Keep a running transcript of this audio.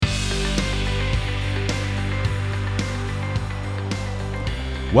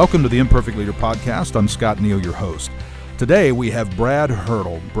Welcome to the Imperfect Leader Podcast. I'm Scott Neal, your host. Today we have Brad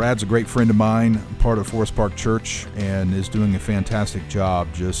Hurdle. Brad's a great friend of mine, part of Forest Park Church, and is doing a fantastic job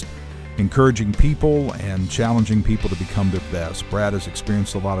just encouraging people and challenging people to become their best. Brad has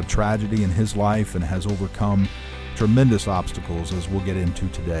experienced a lot of tragedy in his life and has overcome tremendous obstacles, as we'll get into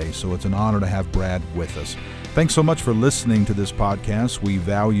today. So it's an honor to have Brad with us. Thanks so much for listening to this podcast. We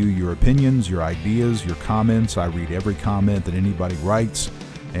value your opinions, your ideas, your comments. I read every comment that anybody writes,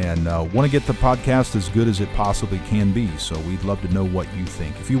 and want to get the podcast as good as it possibly can be. So we'd love to know what you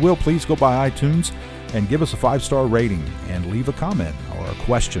think. If you will, please go by iTunes and give us a 5-star rating and leave a comment or a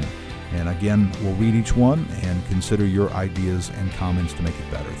question. And again, we'll read each one and consider your ideas and comments to make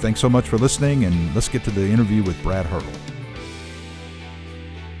it better. Thanks so much for listening, and let's get to the interview with Brad Hurdle.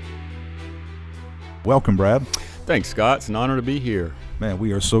 Welcome, Brad. Thanks, Scott. It's an honor to be here. Man,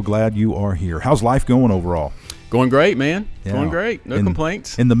 we are so glad you are here. How's life going overall? Going great, man. Yeah. Going great. No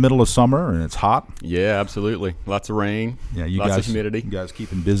complaints. In the middle of summer, and it's hot. Yeah, absolutely. Lots of rain. Yeah, lots of humidity. You guys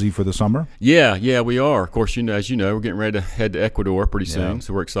keeping busy for the summer? Yeah, we are. Of course, as you know, we're getting ready to head to Ecuador pretty soon,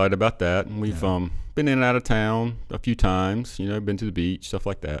 so we're excited about that. And we've been in and out of town a few times. Been to the beach, stuff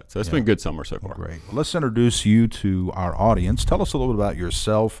like that. So it's been a good summer so far. Great. Well, let's introduce you to our audience. Tell us a little bit about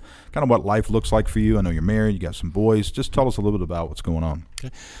yourself, kind of what life looks like for you. I know you're married. You got some boys. Just tell us a little bit about what's going on.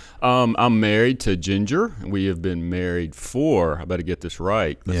 Okay. I'm married to Ginger. We have been married for, I better get this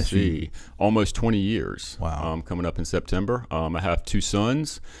right, almost 20 years. Wow. Coming up in September. I have 2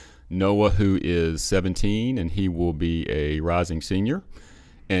 sons, Noah, who is 17, and he will be a rising senior,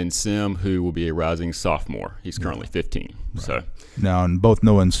 and Sim, who will be a rising sophomore. He's currently 15. Right. So now, and both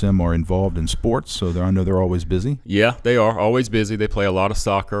Noah and Sim are involved in sports, so I know they're always busy. Yeah, they are always busy. They play a lot of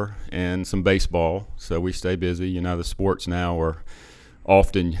soccer and some baseball, so we stay busy. The sports now are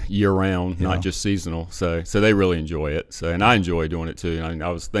often year-round, not just seasonal. So they really enjoy it. And I enjoy doing it too. I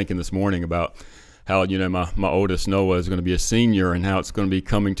was thinking this morning about how my oldest Noah is going to be a senior and how it's going to be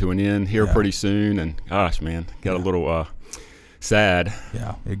coming to an end here pretty soon. And gosh, man, got a little sad.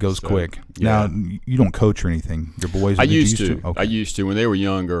 Yeah, it goes quick. Yeah. Now, you don't coach or anything. Your boys? I used to. Okay. I used to when they were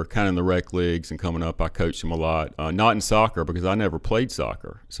younger, kind of in the rec leagues and coming up. I coached them a lot. Not in soccer because I never played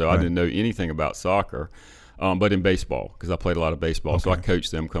soccer, so I didn't know anything about soccer. But in baseball, because I played a lot of baseball. Okay. So I coached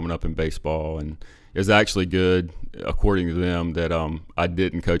them coming up in baseball. And it was actually good, according to them, that I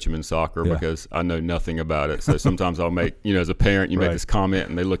didn't coach them in soccer because I know nothing about it. So sometimes I'll make, as a parent, you make this comment,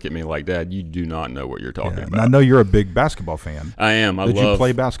 and they look at me like, Dad, you do not know what you're talking about. And I know you're a big basketball fan. I am. Did you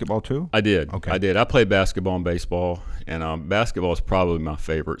play basketball too? I did. Okay. I did. I played basketball and baseball, and basketball is probably my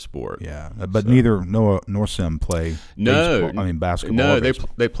favorite sport. Yeah, but neither Noah nor Sim play basketball. No,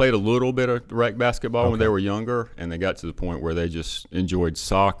 they played a little bit of rec basketball when they were younger, and they got to the point where they just enjoyed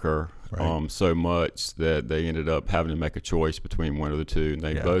soccer so much that they ended up having to make a choice between one of the two, and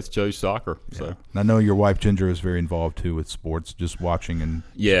they both chose soccer. Yeah. So and I know your wife Ginger is very involved too with sports, just watching and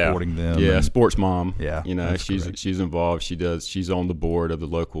supporting them. Yeah, sports mom. Yeah, she's involved. She's on the board of the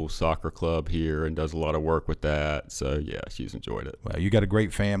local soccer club here and does a lot of work with that. So she's enjoyed it. Well, you got a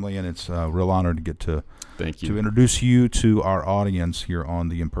great family, and it's a real honor to get to introduce you to our audience here on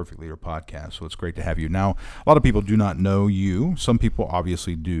the Imperfect Leader Podcast. So it's great to have you. Now, a lot of people do not know you. Some people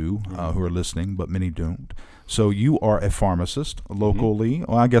obviously do who are listening, but many don't. So you are a pharmacist locally,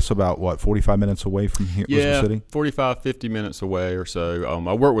 well, I guess about, 45 minutes away from here, Elizabeth City? 45, 50 minutes away or so.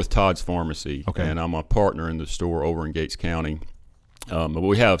 I work with Todd's Pharmacy, and I'm a partner in the store over in Gates County. But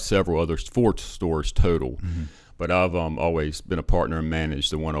we have 4 stores total. Mm-hmm. But I've always been a partner and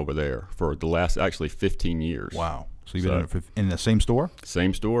managed the one over there for the last, 15 years. Wow. So you've been in the same store?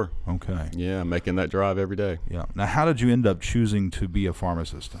 Same store. Okay. Yeah, making that drive every day. Yeah. Now, how did you end up choosing to be a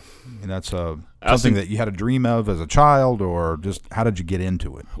pharmacist? And that's something that you had a dream of as a child, or just how did you get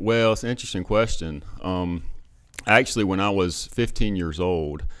into it? Well, it's an interesting question. Actually, when I was 15 years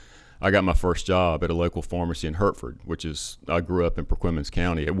old, I got my first job at a local pharmacy in Hertford, I grew up in Perquimans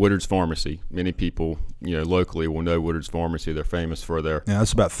County at Woodard's Pharmacy. Many people, locally will know Woodard's Pharmacy. They're famous for their... Yeah,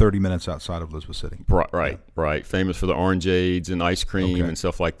 that's about 30 minutes outside of Elizabeth City. Right. Famous for the orangeades and ice cream and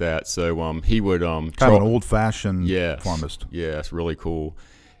stuff like that. So he would... kind of an old-fashioned pharmacist. Yeah, it's really cool.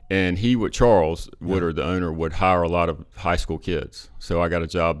 And Charles Woodard, the owner, would hire a lot of high school kids. So I got a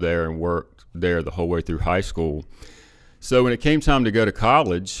job there and worked there the whole way through high school. So when it came time to go to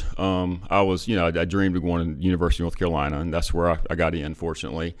college, I dreamed of going to the University of North Carolina, and that's where I got in,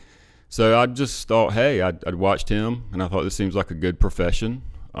 fortunately. So I just thought, hey, I'd watched him, and I thought this seems like a good profession.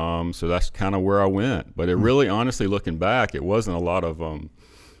 So that's kind of where I went. But it really, honestly, looking back, it wasn't a lot of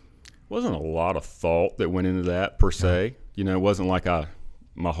thought that went into that per se. It wasn't like I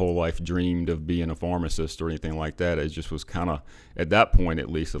my whole life dreamed of being a pharmacist or anything like that. It just was kind of, at that point at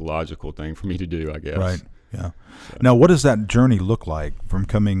least, a logical thing for me to do, I guess. Right. Yeah. So. Now, what does that journey look like from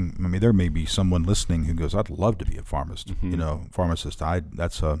coming? I mean, there may be someone listening who goes, "I'd love to be a pharmacist." Pharmacist.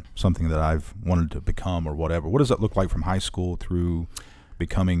 That's something that I've wanted to become or whatever. What does that look like from high school through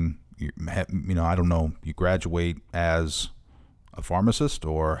becoming? I don't know. You graduate as a pharmacist,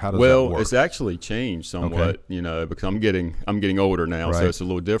 or how does that work? Well, it's actually changed somewhat, because I'm getting older now, so it's a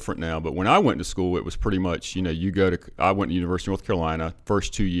little different now. But when I went to school, it was pretty much, I went to University of North Carolina.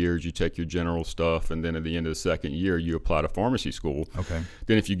 First 2 years, you take your general stuff, and then at the end of the second year, you apply to pharmacy school. Okay.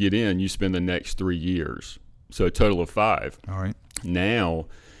 Then if you get in, you spend the next 3 years, so a total of 5. All right. Now,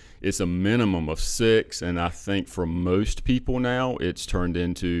 it's a minimum of 6, and I think for most people now, it's turned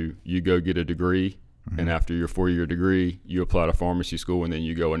into you go get a degree. And after your 4-year degree, you apply to pharmacy school, and then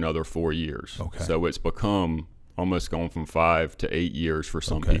you go another 4 years. Okay. So it's become almost gone from 5 to 8 years for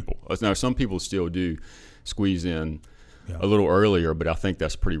some people. Now, some people still do squeeze in a little earlier, but I think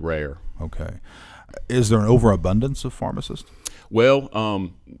that's pretty rare. Okay. Is there an overabundance of pharmacists? Well,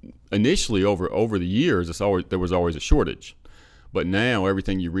 initially over the years, there was always a shortage. But now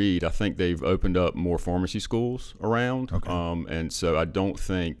everything you read, I think they've opened up more pharmacy schools around. Okay. And so I don't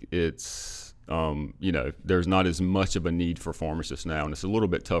think it's... there's not as much of a need for pharmacists now, and it's a little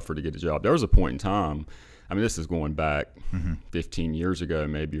bit tougher to get a job. There was a point in time, this is going back 15 years ago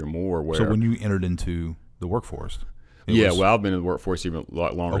maybe or more. Where, so when you entered into the workforce? I've been in the workforce even a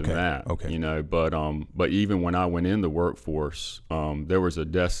lot longer than that. Okay. But even when I went in the workforce, there was a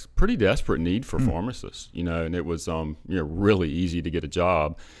pretty desperate need for pharmacists, and it was really easy to get a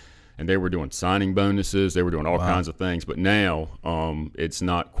job. And they were doing signing bonuses. They were doing all kinds of things. But now it's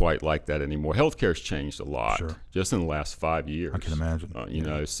not quite like that anymore. Healthcare's changed a lot just in the last 5 years. I can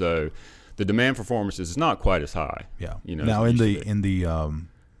imagine. So the demand for pharmacists is not quite as high. Yeah. Now in the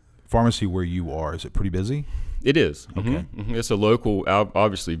pharmacy where you are, is it pretty busy? It is. Okay. It's a local,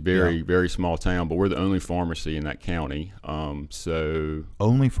 obviously very small town, but we're the only pharmacy in that county.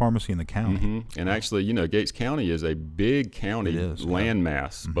 Only pharmacy in the county. And actually, Gates County is a big county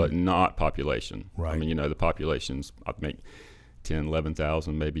landmass, but not population. Right. The population's, I think, 10,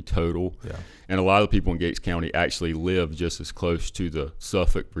 11,000 maybe total. Yeah. And a lot of the people in Gates County actually live just as close to the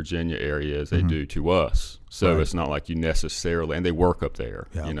Suffolk, Virginia area as they do to us. So it's not like you necessarily, and they work up there,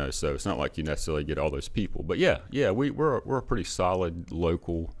 so it's not like you necessarily get all those people. But we're a pretty solid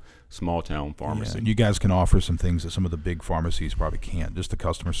local small town pharmacy. Yeah, and you guys can offer some things that some of the big pharmacies probably can't. Just the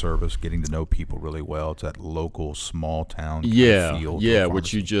customer service, getting to know people really well. It's that local small town feel. Yeah,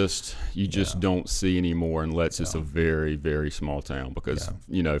 which you just don't see anymore unless it's a very, very small town, because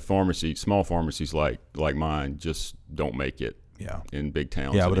small pharmacies like mine just don't make it in big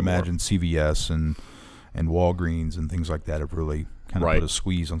towns. Yeah, I would anymore. imagine CVS and Walgreens and things like that have really kind of put a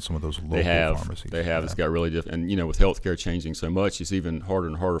squeeze on some of those local pharmacies. They have. It's got really different. And, with healthcare changing so much, it's even harder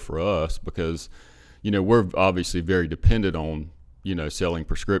and harder for us because, we're obviously very dependent on, selling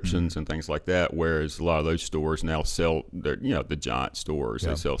prescriptions and things like that, whereas a lot of those stores now sell, the giant stores.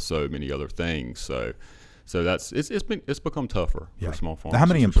 They sell so many other things. So that's it's become tougher for small pharmacies. Now, how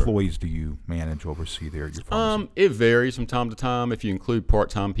many employees do you manage, oversee there at your pharmacy? It varies from time to time. If you include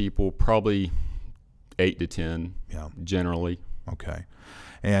part-time people, probably 8 to 10 generally. Okay.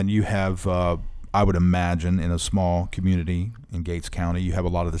 And you have, I would imagine, in a small community in Gates County, you have a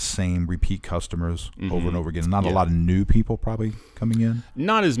lot of the same repeat customers over and over again. Not a lot of new people probably coming in?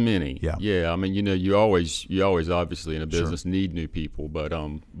 Not as many. Yeah. Yeah. You always obviously in a business need new people, but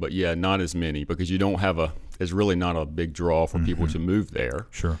not as many, because you don't have it's really not a big draw for people to move there.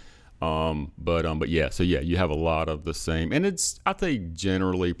 Sure. You have a lot of the same, and it's, I think,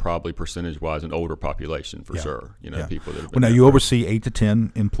 generally probably percentage-wise an older population for sure. People that have been now you oversee 8 to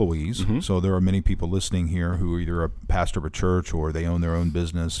 10 employees, so there are many people listening here who are either a pastor of a church or they own their own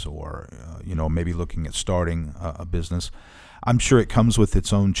business, or maybe looking at starting a business. I'm sure it comes with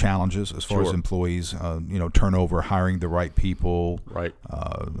its own challenges as far as employees, turnover, hiring the right people. Right.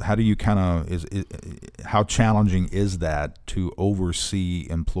 How do you how challenging is that to oversee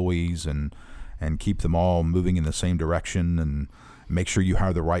employees and keep them all moving in the same direction and make sure you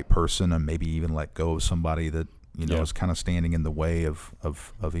hire the right person and maybe even let go of somebody that is kind of standing in the way of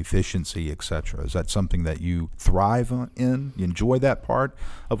efficiency, et cetera? Is that something that you thrive in? You enjoy that part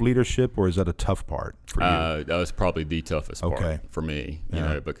of leadership, or is that a tough part for you? That was probably the toughest part for me,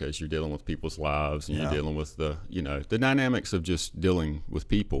 because you're dealing with people's lives and you're dealing with the dynamics of just dealing with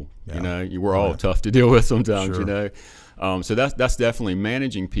people. We're all tough to deal with sometimes, So that's definitely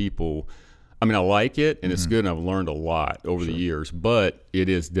managing people. I like it, and it's good, and I've learned a lot over the years, but it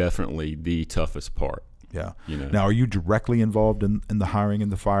is definitely the toughest part. Yeah. You know. Now, are you directly involved in the hiring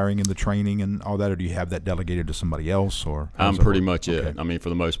and the firing and the training and all that, or do you have that delegated to somebody else? Or I'm pretty much it. I mean, for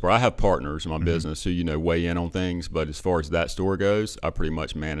the most part, I have partners in my business who weigh in on things, but as far as that store goes, I pretty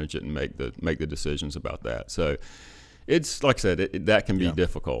much manage it and make the decisions about that. So it's like I said, that can be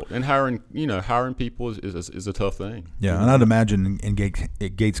difficult, and hiring people is a tough thing. Yeah, and I'd imagine in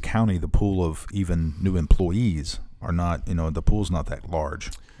Gates County, the pool of even new employees are not, the pool's not that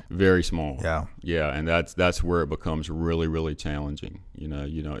large. Very small. Yeah, and that's where it becomes really, really challenging.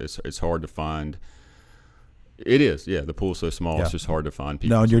 It's hard to find. It is, the pool's so small, it's just hard to find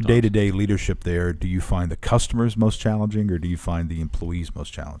people. Now, in your day-to-day leadership there, do you find the customers most challenging, or do you find the employees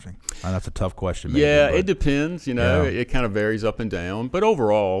most challenging? That's a tough question. Maybe, it depends. It kind of varies up and down, but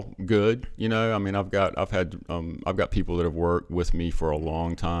overall, good. I mean, I've got people that have worked with me for a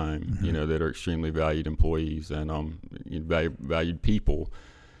long time. That are extremely valued employees and valued people.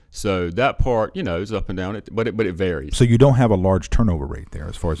 So that part, is up and down, but it varies. So you don't have a large turnover rate there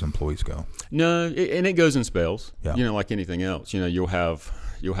as far as employees go? No, and it goes in spells. Yeah. Like anything else. You'll have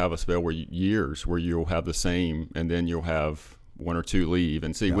a spell where you'll have the same, and then you'll have one or two leave.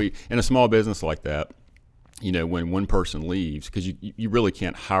 And we in a small business like that, when one person leaves, because you really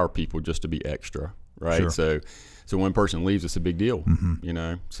can't hire people just to be extra, right? Sure. So when one person leaves, it's a big deal,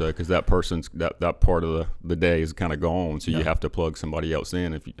 So because that person's that part of the day is kind of gone, so you have to plug somebody else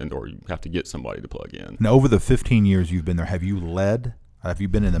in, or you have to get somebody to plug in. Now, over the 15 years you've been there, have you led? Have you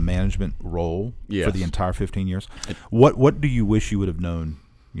been in a management role for the entire 15 years? What do you wish you would have known,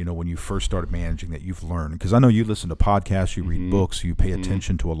 when you first started managing that you've learned? Because I know you listen to podcasts, you read books, you pay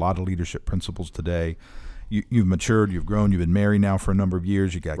attention to a lot of leadership principles today. You've matured, you've grown, you've been married now for a number of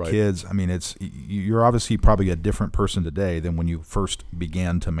years, you got kids. I mean, you're obviously probably a different person today than when you first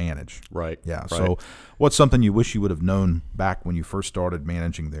began to manage. Right. Yeah. Right. So what's something you wish you would have known back when you first started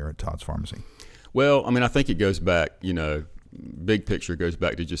managing there at Todd's Pharmacy? Well, I mean, I think it goes back, big picture goes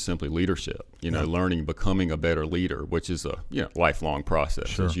back to just simply leadership, learning, becoming a better leader, which is a lifelong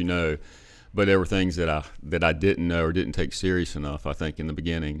process, as you know. But there were things that I didn't know or didn't take serious enough, I think, in the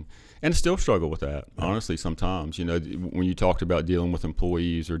beginning. And still struggle with that, honestly, sometimes. When you talked about dealing with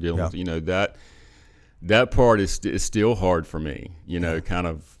employees or dealing with, that part is still hard for me, kind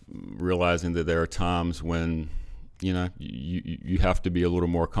of realizing that there are times when, you have to be a little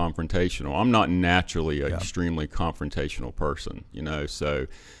more confrontational. I'm not naturally an extremely confrontational person, so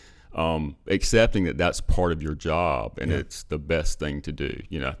accepting that that's part of your job and it's the best thing to do,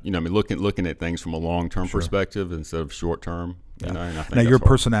 I mean, looking at things from a long-term perspective instead of short-term. And I think now, your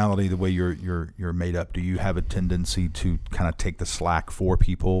personality, the way you're made up, do you have a tendency to kind of take the slack for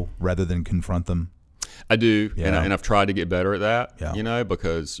people rather than confront them? I do, and I've tried to get better at that.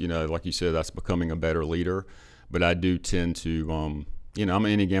 Because like you said, that's becoming a better leader. But I do tend to, I'm an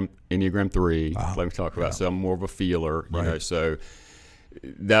Enneagram 3. Like we talked about, so I'm more of a feeler. So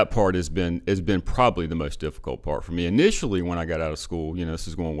that part has been probably the most difficult part for me. Initially, when I got out of school, this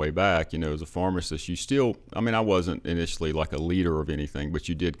is going way back, as a pharmacist, I wasn't initially like a leader of anything, but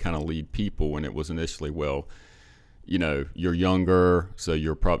you did kind of lead people, and it was initially, you're younger, so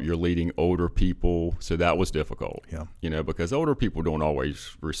you're leading older people, so that was difficult. Because older people don't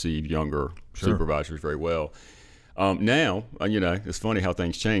always receive younger supervisors very well. Now, it's funny how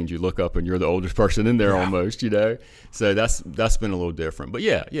things change. You look up and you're the oldest person in there almost, So that's been a little different. But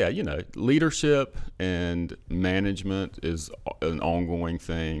leadership and management is an ongoing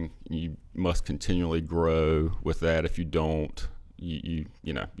thing. You must continually grow with that. If you don't, you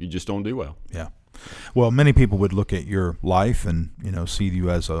just don't do well. Yeah. Well, many people would look at your life and, see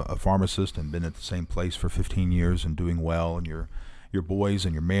you as a pharmacist and been at the same place for 15 years and doing well, and your boys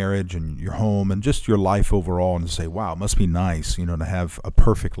and your marriage and your home and just your life overall, and say, wow, it must be nice, to have a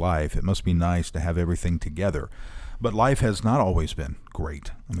perfect life. It must be nice to have everything together. But life has not always been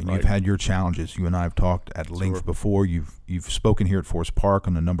great. I mean, you've had your challenges. You and I have talked at length before. You've spoken here at Forest Park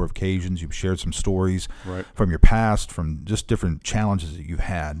on a number of occasions. You've shared some stories from your past, from just different challenges that you've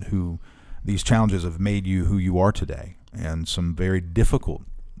had, these challenges have made you who you are today, and some very difficult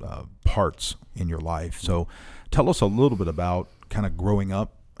parts in your life. So tell us a little bit about kind of growing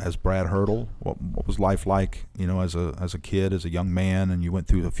up as Brad Hurdle. What was life like, as a kid, as a young man, and you went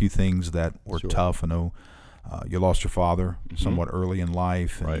through a few things that were tough. I know you lost your father somewhat early in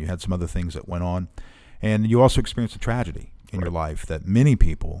life, and you had some other things that went on. And you also experienced a tragedy in your life that many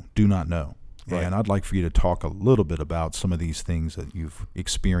people do not know. And I'd like for you to talk a little bit about some of these things that you've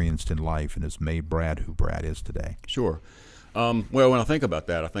experienced in life and has made Brad who Brad is today. Sure. Well, when I think about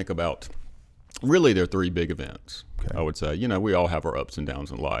that, I think about really there are three big events. I would say, we all have our ups and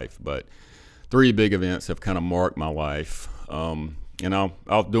downs in life, but three big events have kind of marked my life. And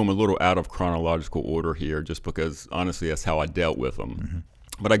I'll do them a little out of chronological order here, just because honestly that's how I dealt with them. Mm-hmm.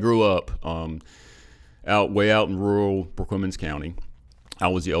 But I grew up way out in rural Brookwood County. I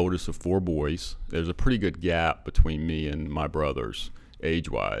was the oldest of 4 boys. There's a pretty good gap between me and my brothers,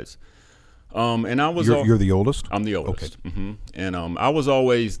 age-wise. And I was you're the oldest? I'm the oldest. Okay. Mm-hmm. And I was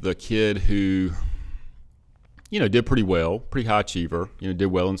always the kid who, did pretty well, pretty high achiever. Did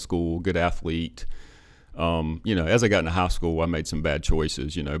well in school, good athlete. As I got into high school, I made some bad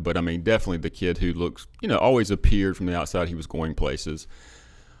choices. But I mean, definitely the kid who looks, always appeared from the outside he was going places.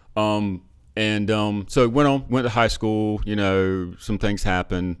 So went to high school, some things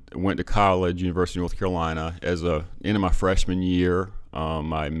happened, went to college, University of North Carolina. End of my freshman year,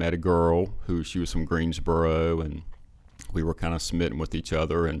 I met a girl she was from Greensboro, and we were kind of smitten with each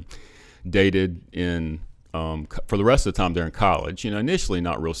other and dated for the rest of the time there in college. Initially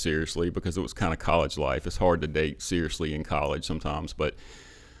not real seriously, because it was kind of college life. It's hard to date seriously in college sometimes, but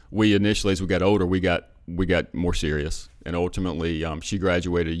we initially, as we got older, we got more serious. And ultimately, she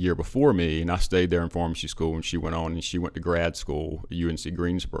graduated a year before me, and I stayed there in pharmacy school, and she went on and she went to grad school at UNC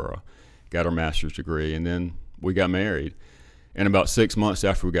Greensboro, got her master's degree, and then we got married. And about 6 months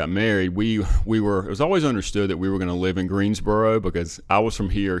after we got married, it was always understood that we were going to live in Greensboro, because I was from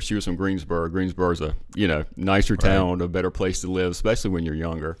here, she was from Greensboro. Greensboro's a, nicer town, a better place to live, especially when you're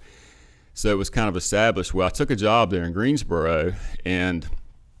younger. So it was kind of established. Well, I took a job there in Greensboro, and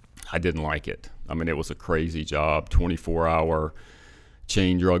I didn't like it. I mean, it was a crazy job, 24-hour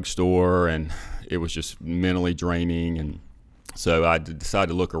chain drugstore, and it was just mentally draining. And so I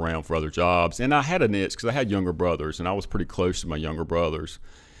decided to look around for other jobs. And I had an itch, because I had younger brothers, and I was pretty close to my younger brothers.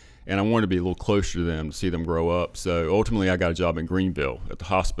 And I wanted to be a little closer to them, to see them grow up. So ultimately, I got a job in Greenville at the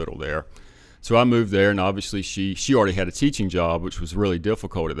hospital there. So I moved there, and obviously she already had a teaching job, which was really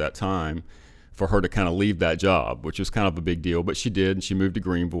difficult at that time for her to kind of leave that job, which was kind of a big deal. But she did, and she moved to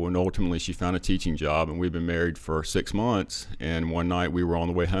Greenville, and ultimately she found a teaching job, and we've been married for 6 months. And one night we were on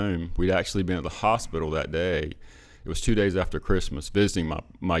the way home. We'd actually been at the hospital that day. It was 2 days after Christmas, visiting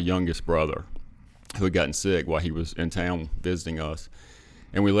my youngest brother, who had gotten sick while he was in town visiting us.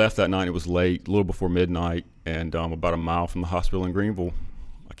 And we left that night. It was late, a little before midnight, and about a mile from the hospital in Greenville,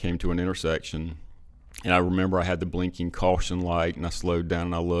 I came to an intersection. And I remember I had the blinking caution light, and I slowed down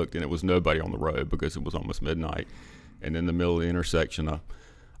and I looked, and it was nobody on the road, because it was almost midnight. And in the middle of the intersection, a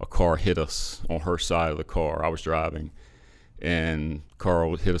car hit us on her side of the car. I was driving, and car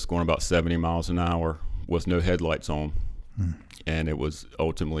hit us going about 70 miles an hour with no headlights on. And it was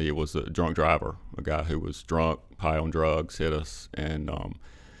a drunk driver, a guy who was drunk, high on drugs, hit us. And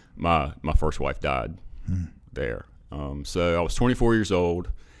my first wife died there. So I was 24 years old.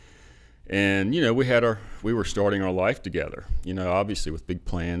 And, we were starting our life together, obviously with big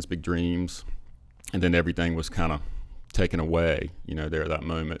plans, big dreams. And then everything was kind of taken away, there at that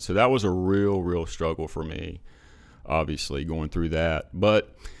moment. So that was a real, real struggle for me, obviously, going through that.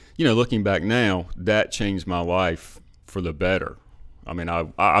 But, looking back now, that changed my life for the better. I mean, I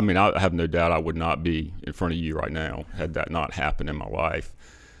have no doubt I would not be in front of you right now had that not happened in my life.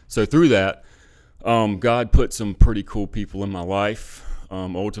 So through that, God put some pretty cool people in my life.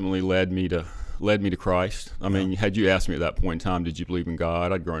 Ultimately led me to Christ. I mean, had you asked me at that point in time, did you believe in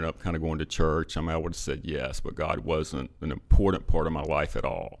God? I'd grown up kind of going to church. I mean, I would have said yes, but God wasn't an important part of my life at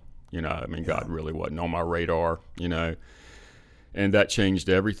all. God really wasn't on my radar, and that changed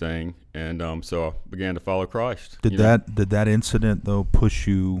everything. And so I began to follow Christ. Did that incident, though, push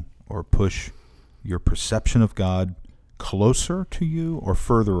you or push your perception of God closer to you or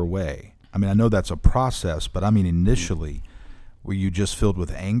further away? I mean, I know that's a process, but I mean, initially, were you just filled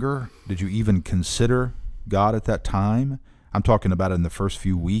with anger? Did you even consider God at that time? I'm talking about in the first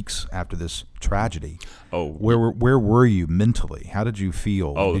few weeks after this tragedy. Oh, where were you mentally? How did you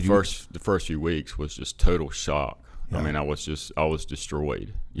feel? Oh, the first few weeks was just total shock. Yeah. I mean, I was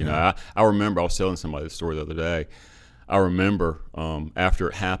destroyed. I remember I was telling somebody the story the other day. I remember after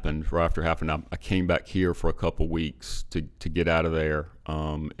it happened, I came back here for a couple weeks to get out of there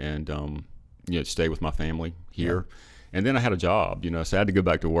and stay with my family here. Yeah. And then I had a job, so I had to go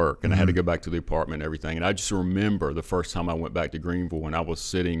back to work, and I had to go back to the apartment and everything. And I just remember the first time I went back to Greenville, and I was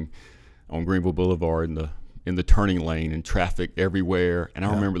sitting on Greenville Boulevard in the turning lane and traffic everywhere. And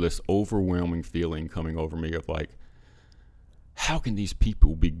I remember this overwhelming feeling coming over me of like, how can these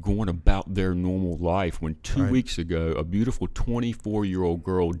people be going about their normal life when 2 Right. weeks ago a beautiful 24-year-old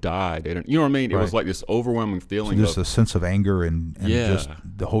girl died? And, you know what I mean? It was Right. like this overwhelming So feeling just of, a sense of anger and Yeah. just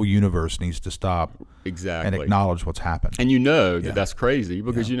the whole universe needs to stop and exactly. acknowledge what's happened. And you know Yeah. that that's crazy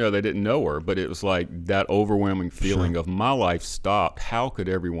because Yeah. you know they didn't know her, but it was like that overwhelming feeling of my life stopped. How could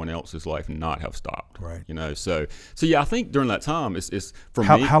everyone else's life not have stopped? Right. You know, so yeah, I think during that time, it's for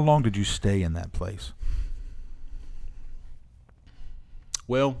How me. how long did you stay in that place?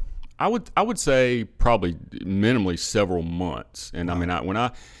 Well, I would say probably minimally several months. And I mean,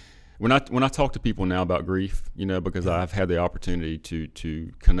 when I talk to people now about grief, you know, because I've had the opportunity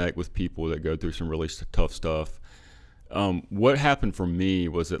to connect with people that go through some really tough stuff. What happened for me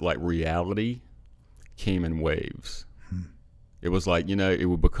was that like reality came in waves. It was like, you know, it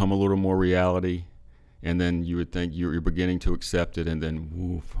would become a little more reality, and then you would think you're beginning to accept it, and then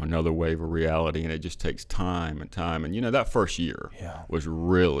woof, another wave of reality, and it just takes time and time. And, you know, that first year was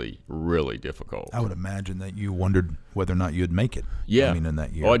really, really difficult. I would imagine that you wondered whether or not you'd make it. Yeah. I mean, in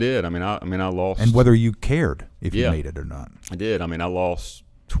that year. Oh, I did. I mean, I lost. And whether you cared if you Yeah. made it or not. I did. I mean, I lost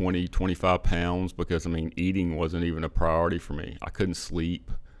 20, 25 pounds because, I mean, eating wasn't even a priority for me. I couldn't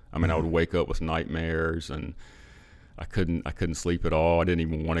sleep. I mean, I would wake up with nightmares, and I couldn't sleep at all. I didn't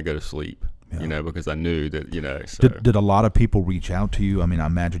even want to go to sleep, you know, because I knew that, you know. So. Did a lot of people reach out to you? I mean, I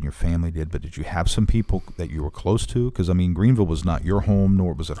imagine your family did, but did you have some people that you were close to? Because, I mean, Greenville was not your home,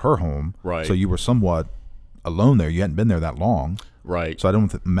 nor was it her home. Right. So you were somewhat alone there. You hadn't been there that long. Right. So I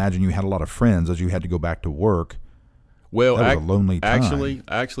don't imagine you had a lot of friends as you had to go back to work. Well, That was a lonely time.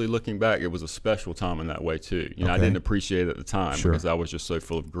 Actually, looking back, it was a special time in that way too. You know, I Okay. didn't appreciate it at the time Sure. because I was just so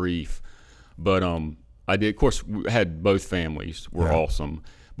full of grief. But I did. Of course, we had both families were awesome,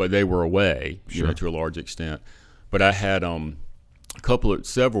 but they were away, you know, to a large extent. But I had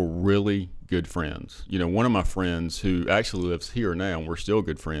several really good friends. You know, one of my friends who actually lives here now, and we're still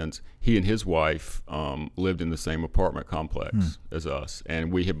good friends. He and his wife lived in the same apartment complex as us,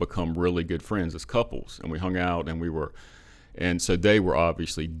 and we had become really good friends as couples. And we hung out, and so they were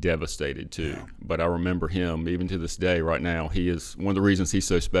obviously devastated too. Yeah. But I remember him even to this day. Right now, he is one of the reasons he's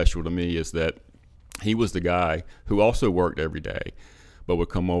so special to me is that he was the guy who also worked every day, but would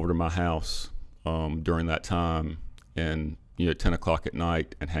come over to my house during that time and, you know, 10 o'clock at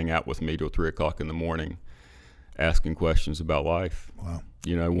night and hang out with me till 3 o'clock in the morning, asking questions about life. Wow.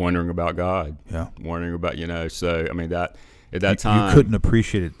 You know, wondering about God. Yeah. Wondering about, you know, so, I mean, that at that time. You couldn't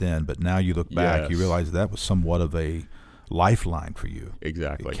appreciate it then, but now you look back, you Yes. realize that was somewhat of a lifeline for you.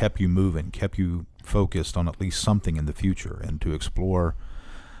 Exactly. It kept you moving, kept you focused on at least something in the future and to explore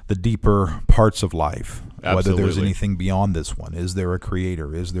the deeper parts of life, whether there's Absolutely. anything beyond this one. Is there a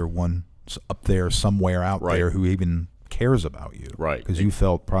creator? Is there one up there somewhere out Right. there who even cares about you? Right. Because you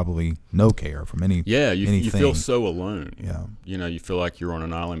felt probably no care from anything. You feel so alone. Yeah. You know, you feel like you're on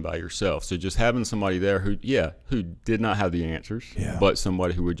an island by yourself. So just having somebody there who did not have the answers, but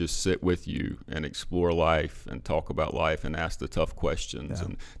somebody who would just sit with you and explore life and talk about life and ask the tough questions. Yeah.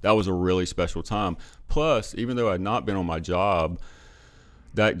 And that was a really special time. Plus, even though I had not been on my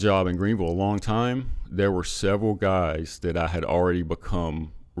that job in Greenville a long time, there were several guys that I had already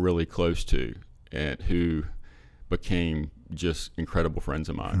become really close to and who became just incredible friends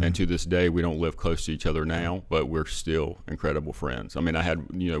of mine. Mm-hmm. And to this day, we don't live close to each other now, but we're still incredible friends. I mean, I had,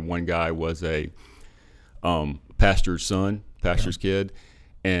 you know, one guy was a pastor's kid,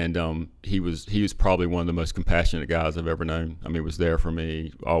 and he was probably one of the most compassionate guys I've ever known. I mean, he was there for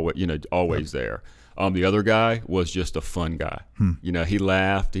me, always there. The other guy was just a fun guy. You know, he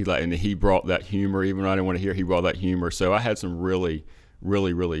laughed, and he brought that humor, even though I didn't want to hear, he brought that humor. So I had some really,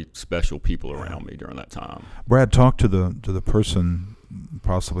 really, really special people around me during that time. Brad, talk to the person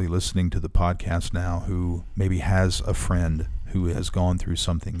possibly listening to the podcast now who maybe has a friend who has gone through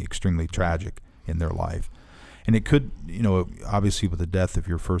something extremely tragic in their life. And it could, you know, obviously with the death of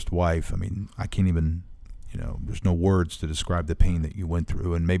your first wife, I mean, I can't even, you know, there's no words to describe the pain that you went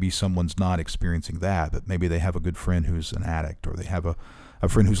through. And maybe someone's not experiencing that, but maybe they have a good friend who's an addict, or they have a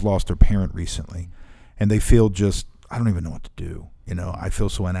friend who's lost their parent recently, and they feel just, I don't even know what to do. You know, I feel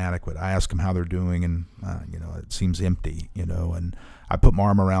so inadequate. I ask them how they're doing, and, you know, it seems empty, you know, and I put my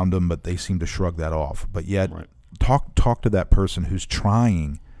arm around them, but they seem to shrug that off. But yet, Right. talk to that person who's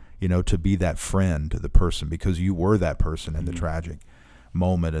trying, you know, to be that friend to the person, because you were that person in the tragic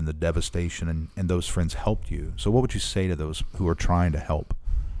moment and the devastation, and those friends helped you. So what would you say to those who are trying to help?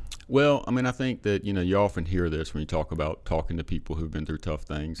 Well, I mean, I think that, you know, you often hear this when you talk about talking to people who've been through tough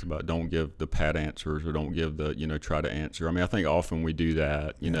things about don't give the pat answers or don't give the, you know, try to answer. I mean, I think often we do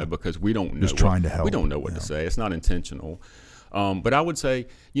that, you know, because we don't know. Just trying to help. We don't know what to say. It's not intentional. But I would say,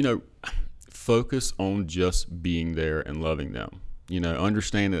 you know, focus on just being there and loving them.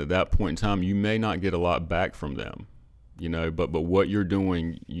 Understand that at that point in time, you may not get a lot back from them, but what you're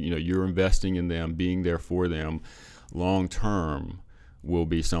doing, you're investing in them, being there for them long term will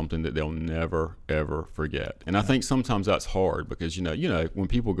be something that they'll never, ever forget. And I think sometimes that's hard because, when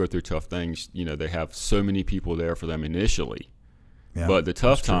people go through tough things, they have so many people there for them initially. Yeah, but the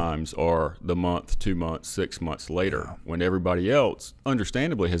tough times are the month, 2 months, 6 months later when everybody else,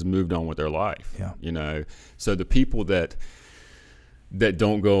 understandably, has moved on with their life. Yeah. So the people that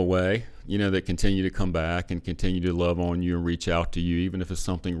don't go away, that continue to come back and continue to love on you and reach out to you, even if it's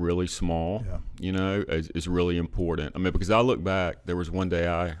something really small, is really important. I mean, because I look back, there was one day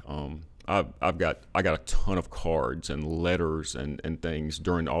I got a ton of cards and letters and things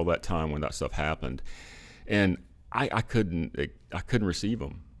during all that time when that stuff happened, and I couldn't receive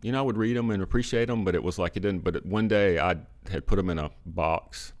them. I would read them and appreciate them, but it was like it didn't. But one day I had put them in a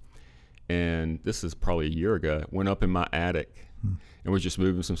box, and this is probably a year ago. Went up in my attic and was just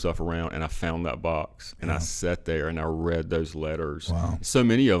moving some stuff around, and I found that box, and I sat there and I read those letters. Wow. So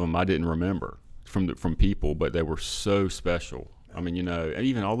many of them I didn't remember from people, but they were so special. I mean, and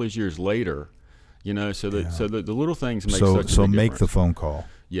even all these years later, so the little things make such a big difference. So make the phone call.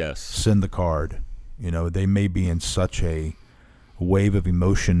 Yes. Send the card. They may be in such a wave of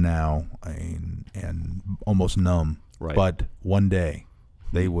emotion now and almost numb, right. But one day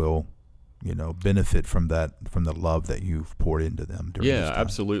they will, benefit from the love that you've poured into them during this time.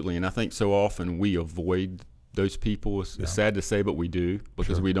 Absolutely. And I think so often we avoid those people. It's sad to say, but we do,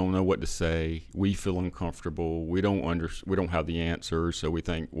 because we don't know what to say. We feel uncomfortable. We don't have the answers. So we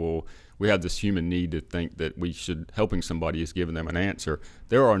think, well, we have this human need to think that helping somebody is giving them an answer.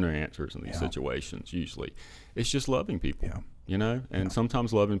 There are no answers in these situations usually. It's just loving people, and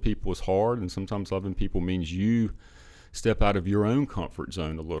sometimes loving people is hard, and sometimes loving people means you step out of your own comfort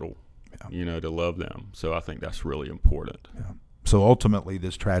zone a little, to love them. So I think that's really important. Yeah. So ultimately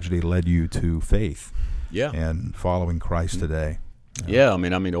this tragedy led you to faith. Yeah. And following Christ today. Yeah. I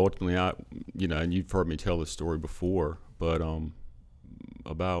mean, ultimately and you've heard me tell this story before, but,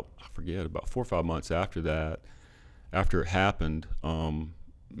 about 4 or 5 months after that, after it happened,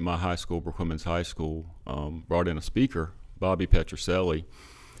 my high school, Brook Women's High School, brought in a speaker, Bobby Petroselli,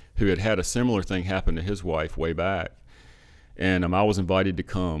 who had a similar thing happen to his wife way back. And I was invited to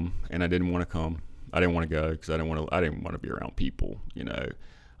come, and I didn't want to come. I didn't want to go because I didn't want to be around people,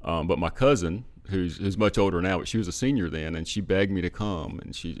 But my cousin, who's much older now, but she was a senior then, and she begged me to come,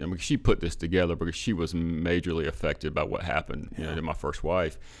 and she put this together because she was majorly affected by what happened, to my first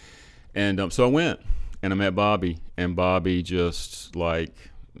wife, and so I went and I met Bobby, and Bobby just I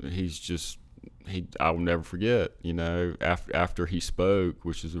will never forget, after he spoke,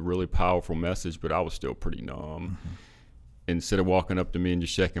 which is a really powerful message, but I was still pretty numb. Mm-hmm. Instead of walking up to me and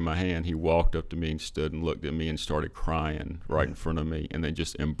just shaking my hand, he walked up to me and stood and looked at me and started crying right in front of me, and then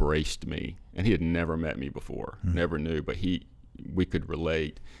just embraced me. And he had never met me before, never knew, but we could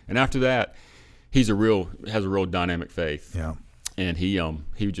relate. And after that, has a real dynamic faith. Yeah. And he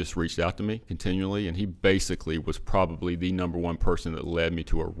just reached out to me continually, and he basically was probably the number one person that led me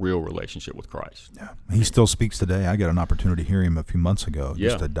to a real relationship with Christ. Yeah, he still speaks today. I got an opportunity to hear him a few months ago.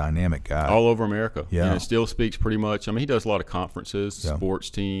 Just a dynamic guy. All over America. Yeah, and still speaks pretty much. I mean, he does a lot of conferences, sports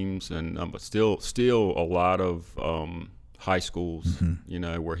teams, and but still a lot of high schools.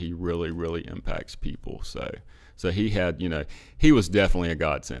 Where he really, really impacts people. So he had, he was definitely a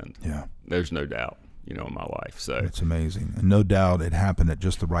godsend. Yeah, there's no doubt. In my life. So it's amazing. And no doubt it happened at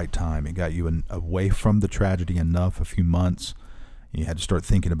just the right time. It got you away from the tragedy enough, a few months. You had to start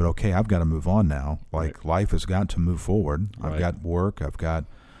thinking about, okay, I've got to move on now. Life has got to move forward. Right. I've got work. I've got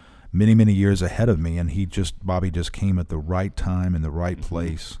many, many years ahead of me. And Bobby just came at the right time in the right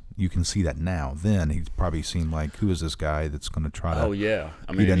place. You can see that now. Then he's probably seen who is this guy that's going to try to? Oh yeah,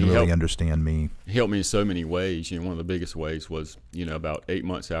 I mean, he didn't really understand me. He helped me in so many ways. One of the biggest ways was, about 8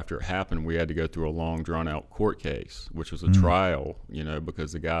 months after it happened, we had to go through a long, drawn-out court case, which was a trial.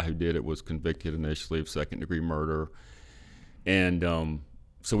 Because the guy who did it was convicted initially of second-degree murder, and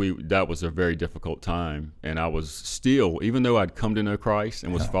so that was a very difficult time. And I was still, even though I'd come to know Christ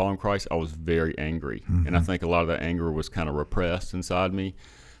and was following Christ, I was very angry, and I think a lot of that anger was kind of repressed inside me.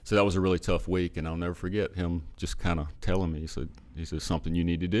 So that was a really tough week, and I'll never forget him just kind of telling me, he said, something you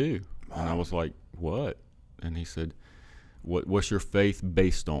need to do. Wow. And I was like, what? And he said, what's your faith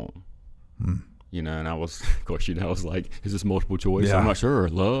based on? And I was, of course, I was like, is this multiple choice? Yeah. I'm not sure.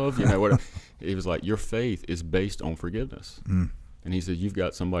 Love, what? He was like, your faith is based on forgiveness. And he said, you've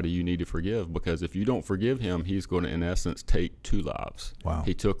got somebody you need to forgive, because if you don't forgive him, he's going to, in essence, take 2 lives. Wow.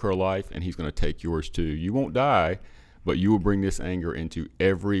 He took her life, and he's going to take yours too. You won't die, but you will bring this anger into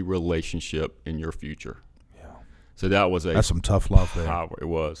every relationship in your future. So that's some tough love there. It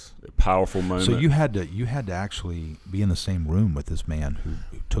was a powerful moment. So you had to actually be in the same room with this man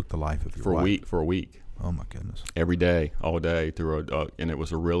who took the life of your wife for a week. Oh my goodness! Every day, all day, and it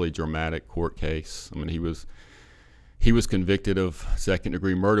was a really dramatic court case. I mean, he was convicted of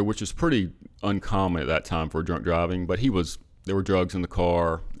second-degree murder, which is pretty uncommon at that time for drunk driving. But there were drugs in the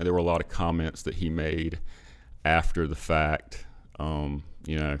car, and there were a lot of comments that he made after the fact.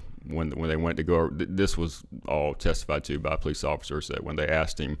 When they went to go, this was all testified to by police officers, that when they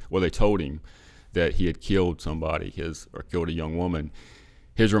asked him, they told him that he had killed somebody, or killed a young woman,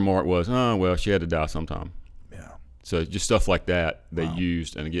 his remark was, "Oh, well, she had to die sometime." Yeah. So just stuff like that they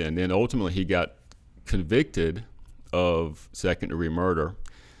used, and then ultimately he got convicted of second-degree murder.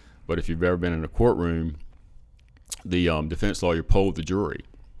 But if you've ever been in a courtroom, the defense lawyer polled the jury,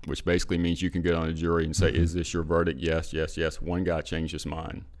 which basically means you can get on a jury and say, "Is this your verdict?" Yes, yes, yes. One guy changed his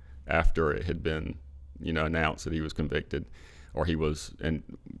mind after it had been, announced that he was convicted, or he was,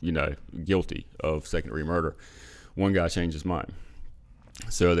 guilty of second-degree murder. One guy changed his mind,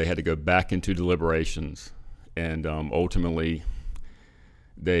 so they had to go back into deliberations, and ultimately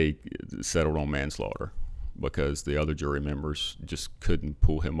they settled on manslaughter because the other jury members just couldn't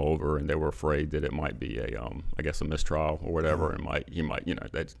pull him over, and they were afraid that it might be a mistrial or whatever, and he might,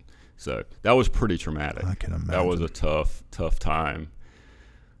 so that was pretty traumatic. I can imagine. That was a tough time.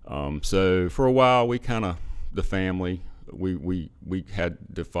 So for a while, the family, we had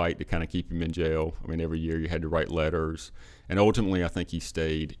to fight to kind of keep him in jail. I mean, every year you had to write letters, and ultimately I think he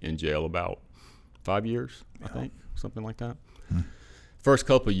stayed in jail about 5 years, I think, something like that. First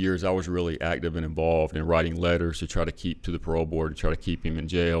couple of years, I was really active and involved in writing letters to try to keep to the parole board, to try to keep him in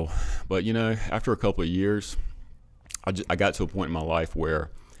jail. But, after a couple of years, I got to a point in my life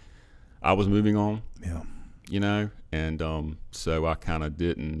where I was moving on. Yeah. And so I kind of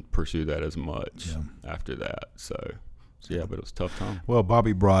didn't pursue that as much after that. So but it was a tough time. Well,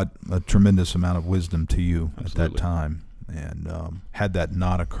 Bobby brought a tremendous amount of wisdom to you at that time. And had that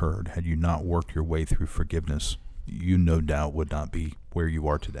not occurred, had you not worked your way through forgiveness, you no doubt would not be where you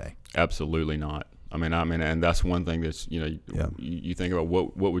are today. Absolutely not. I mean, and that's one thing that's, you think about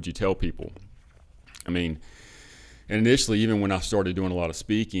what would you tell people? I mean, and initially, even when I started doing a lot of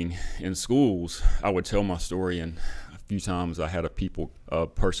speaking in schools, I would tell my story, and a few times I had a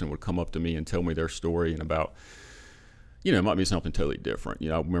person would come up to me and tell me their story, and about, it might be something totally different.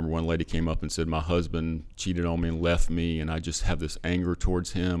 I remember one lady came up and said, "My husband cheated on me and left me, and I just have this anger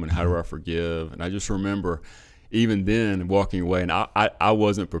towards him, and how do I forgive?" And I just remember even then walking away, and I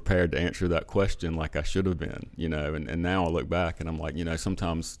wasn't prepared to answer that question like I should have been, and now I look back and I'm like,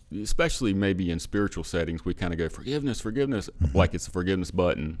 sometimes, especially maybe in spiritual settings, we kind of go, forgiveness, like it's a forgiveness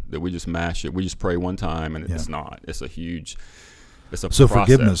button that we just mash it. We just pray one time, and it's not. It's a process.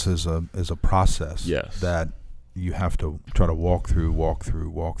 Forgiveness is a process that you have to try to walk through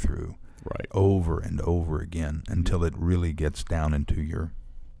right, over and over again until it really gets down into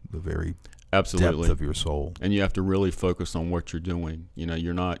the very absolutely depth of your soul. And you have to really focus on what you're doing.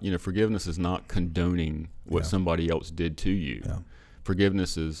 You're not, forgiveness is not condoning what somebody else did to you. Yeah.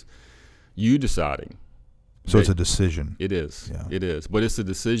 Forgiveness is you deciding. So it's a decision. It is. Yeah. It is. But it's a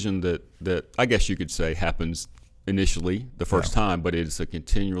decision that I guess you could say happens initially the first time, but it's a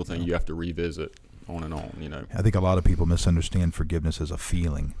continual thing you have to revisit on and on, I think a lot of people misunderstand forgiveness as a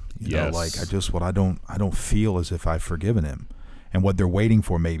feeling. You know, like I don't feel as if I've forgiven him. And what they're waiting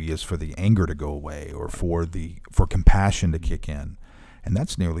for maybe is for the anger to go away, or for compassion to kick in. And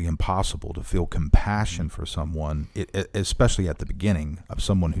that's nearly impossible, to feel compassion for someone, especially at the beginning, of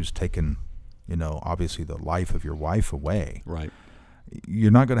someone who's taken, obviously the life of your wife away. Right.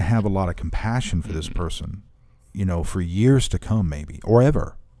 You're not going to have a lot of compassion for this person, for years to come maybe, or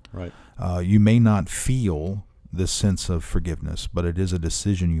ever. Right. You may not feel this sense of forgiveness, but it is a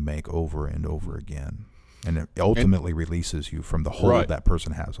decision you make over and over again. And it ultimately releases you from the hold that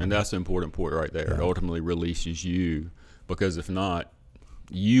person has on And you. That's the important point right there. Yeah. It ultimately releases you, because if not,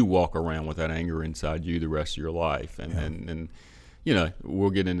 you walk around with that anger inside you the rest of your life. And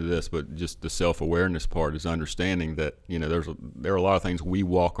we'll get into this, but just the self-awareness part is understanding that, there are a lot of things we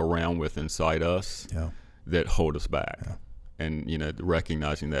walk around with inside us that hold us back. Yeah. And,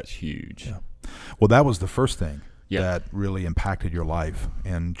 recognizing that's huge. Yeah. Well, that was the first thing that really impacted your life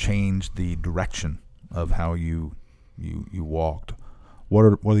and changed the direction of how you walked. What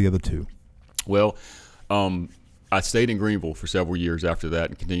are the other two? Well, I stayed in Greenville for several years after that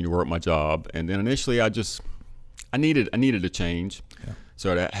and continued to work my job. And then initially I needed a change. Yeah.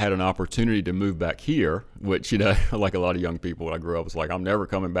 So I had an opportunity to move back here, which, like a lot of young people when I grew up, was like, I'm never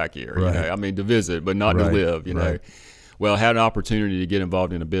coming back here. Right. I mean, to visit, but not to live, know. Well, I had an opportunity to get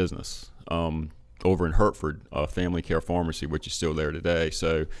involved in a business over in Hertford, a family care pharmacy, which is still there today.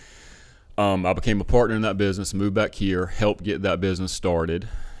 So I became a partner in that business, moved back here, helped get that business started,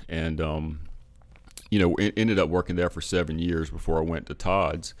 and, ended up working there for 7 years before I went to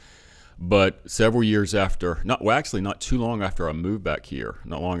Todd's. But several years after, not too long after I moved back here,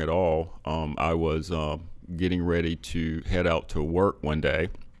 not long at all, I was getting ready to head out to work one day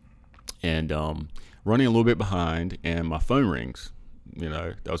and running a little bit behind, and my phone rings.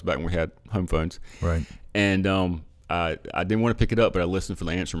 That was back when we had home phones. Right. And I didn't want to pick it up, but I listened for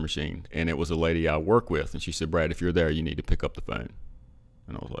the answering machine, and it was a lady I work with, and she said, Brad, if you're there, you need to pick up the phone.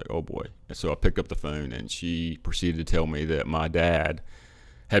 And I was like, oh boy. And so I picked up the phone, and she proceeded to tell me that my dad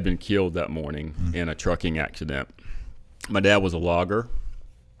had been killed that morning in a trucking accident. My dad was a logger,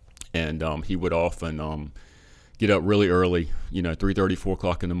 and he would often get up really early, 3:30, 4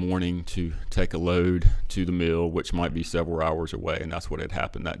 o'clock in the morning to take a load to the mill, which might be several hours away, and that's what had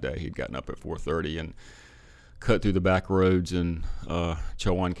happened that day. He'd gotten up at 4:30 and cut through the back roads in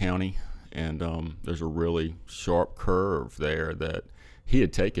Chowan County, and there's a really sharp curve there that he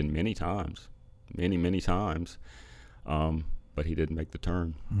had taken many times, many times. But he didn't make the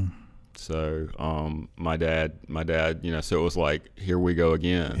turn. So my dad, so it was like, here we go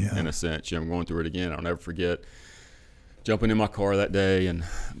again, in a sense. I'm going through it again. I'll never forget jumping in my car that day, and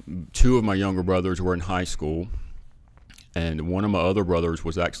two of my younger brothers were in high school, and one of my other brothers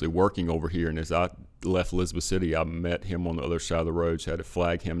was actually working over here, and as I left Elizabeth City, I met him on the other side of the road, so I had to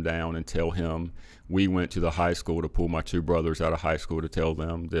flag him down and tell him we went to the high school to pull my two brothers out of high school to tell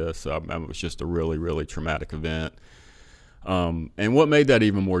them this. It was just a really, really traumatic event. And what made that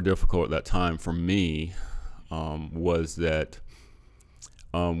even more difficult at that time for me was that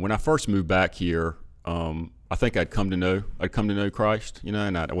when I first moved back here, I think I'd come to know Christ,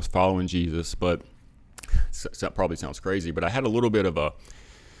 and I was following Jesus. But that probably sounds crazy, but I had a little bit of a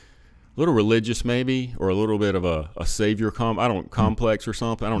little religious maybe, or a little bit of a savior complex or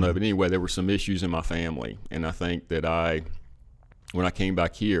something. I don't know, but anyway, there were some issues in my family, and I think that when I came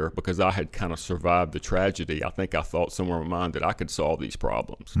back here, because I had kind of survived the tragedy, I think I thought somewhere in my mind that I could solve these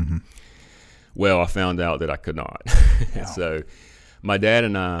problems. Mm-hmm. Well, I found out that I could not. Wow. So my dad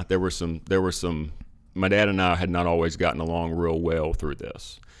and I, my dad and I had not always gotten along real well through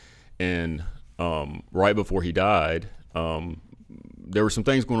this. And right before he died, there were some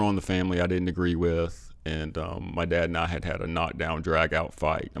things going on in the family I didn't agree with. And my dad and I had a knockdown, drag-out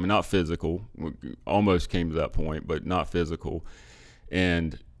fight. I mean, not physical. We almost came to that point, but not physical.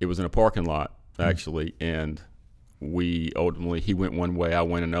 And it was in a parking lot, actually, and he went one way, I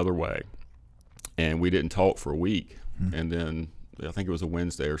went another way, and we didn't talk for a week. And then I think it was a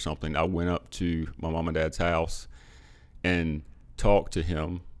Wednesday or something, I went up to my mom and dad's house and talked to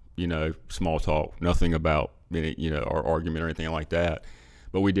him, small talk, nothing about our argument or anything like that,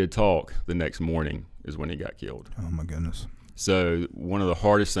 but we did talk. The next morning is when he got killed. Oh my goodness. So one of the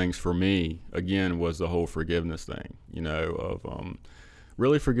hardest things for me, again, was the whole forgiveness thing, of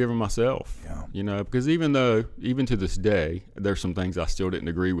really forgiving myself, because even to this day, there's some things I still didn't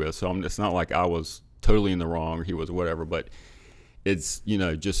agree with. So it's not like I was totally in the wrong or he was whatever, but it's,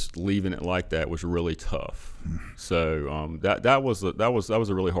 just leaving it like that was really tough. So that was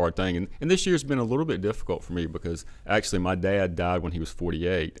a really hard thing. And this year's been a little bit difficult for me because actually my dad died when he was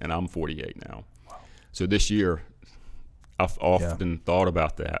 48 and I'm 48 now. Wow. So this year I've often thought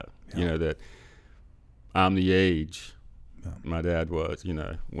about that, that I'm the age my dad was,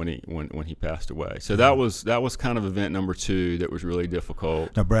 when he passed away. So that was kind of event number 2 that was really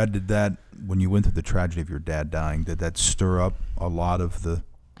difficult. Now, Brad, when you went through the tragedy of your dad dying, did that stir up a lot of the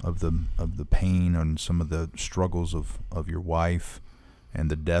pain and some of the struggles of your wife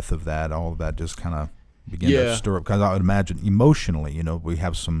and the death of that? All of that just kind of began to stir up, because I would imagine emotionally, we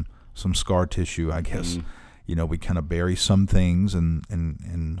have some scar tissue, I guess. We kind of bury some things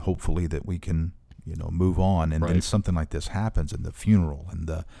and hopefully that we can move on, and then something like this happens, and the funeral and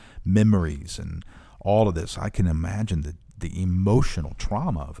the memories and all of this. I can imagine the emotional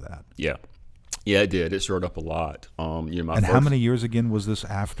trauma of that. Yeah, it did. It stirred up a lot. And how many years again was this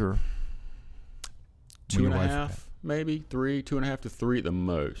after? 2.5, maybe 3, 2.5 to 3 at the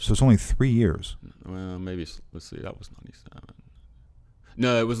most. So it's only 3 years. Well, maybe let's see. That was 97.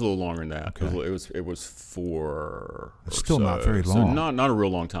 No, it was a little longer than that. Okay. It was 4. It's still not very long. So not a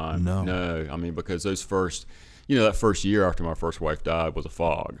real long time. No. I mean, because those first, that first year after my first wife died was a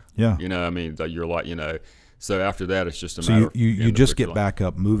fog. Yeah. I mean, you're like, so after that, it's just a matter of. So you just get back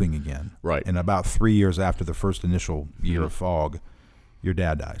up moving again. Right. And about 3 years after the first initial year of fog, your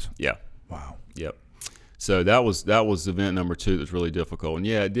dad dies. Yeah. Wow. Yep. So that was event number 2 that's really difficult. And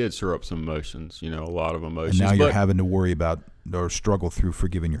yeah, it did stir up some emotions, a lot of emotions. And now you're having to worry about or struggle through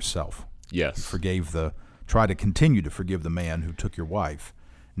forgiving yourself. Yes. You try to continue to forgive the man who took your wife.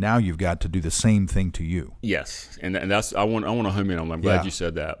 Now you've got to do the same thing to you. Yes. And that's, I want to home in on that. I'm glad you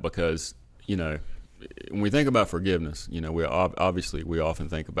said that, because, when we think about forgiveness, we often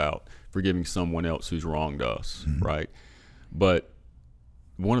think about forgiving someone else who's wronged us, right? But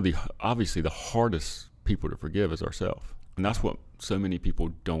one of the hardest people to forgive is ourselves. And that's what so many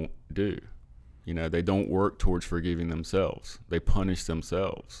people don't do. They don't work towards forgiving themselves. They punish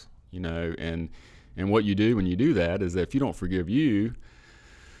themselves, and what you do when you do that is that if you don't forgive you,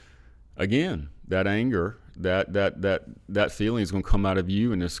 again, that anger, that feeling is going to come out of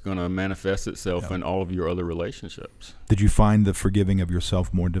you, and it's going to manifest itself in all of your other relationships. Did you find the forgiving of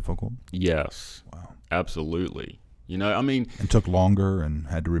yourself more difficult? Yes. Wow. Absolutely. And took longer and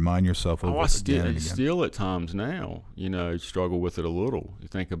had to remind yourself over again and again. Still at times now, struggle with it a little. You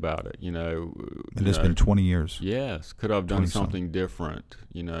think about it, And it's been 20 years. Yes. Could I have done something different?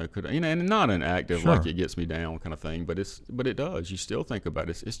 And not an active, like it gets me down kind of thing, but it does. You still think about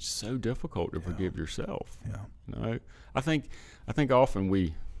it. It's just so difficult to forgive yourself. Yeah. I think often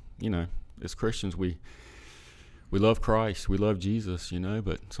we, as Christians, we love Christ, we love Jesus,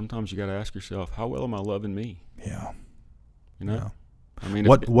 but sometimes you got to ask yourself, how well am I loving me? Yeah. Yeah.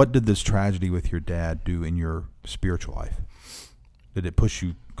 What did this tragedy with your dad do in your spiritual life? Did it push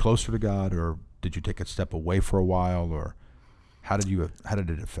you closer to God, or did you take a step away for a while, or how did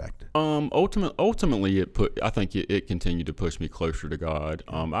it affect? Ultimately, I think it continued to push me closer to God.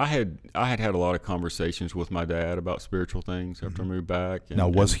 I had a lot of conversations with my dad about spiritual things after I moved back. Now,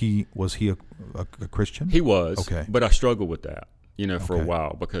 was he a Christian? He was. Okay. But I struggled with that, for a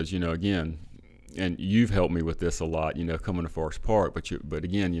while, because again, and you've helped me with this a lot, coming to Forest Park. But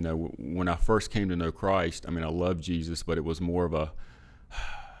again, when I first came to know Christ, I loved Jesus, but it was more of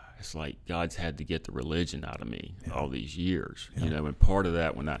it's like God's had to get the religion out of me all these years, and part of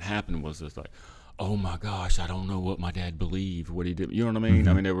that, when that happened, was just like, oh my gosh, I don't know what my dad believed, what he did. You know what I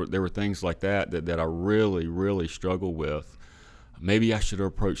mean? There were things like that I really, really struggled with. Maybe I should have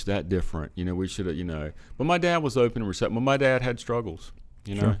approached that different. We should have, but my dad was open and receptive. But my dad had struggles.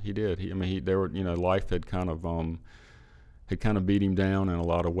 Sure. He did. Life had kind of beat him down in a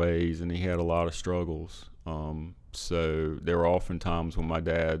lot of ways, and he had a lot of struggles. So there were often times when my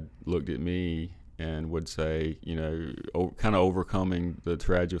dad looked at me and would say, kind of overcoming the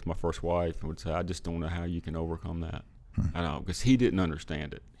tragedy with my first wife, and would say, I just don't know how you can overcome that. I don't know, because he didn't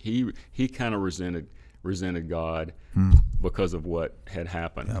understand it. He kind of resented God because of what had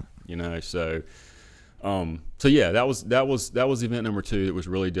happened. Yep. So yeah, that was event number 2. It was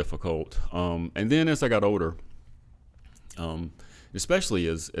really difficult. And then as I got older, especially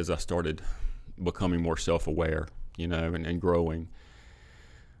as I started becoming more self-aware, and growing,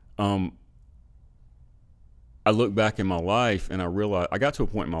 I look back in my life and I realized I got to a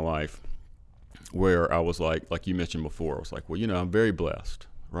point in my life where I was like you mentioned before, I was like, well, I'm very blessed.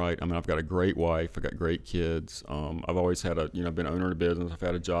 Right. I've got a great wife. I got great kids. I've always had been owner of a business. I've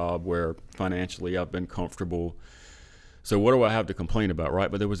had a job where financially I've been comfortable. So what do I have to complain about? Right.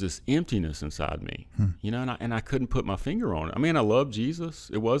 But there was this emptiness inside me, and I couldn't put my finger on it. I love Jesus.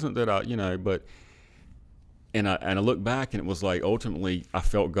 It wasn't that I look back, and it was like, ultimately I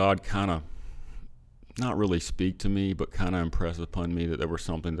felt God kind of not really speak to me, but kind of impress upon me that there was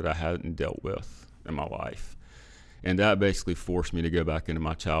something that I hadn't dealt with in my life. And that basically forced me to go back into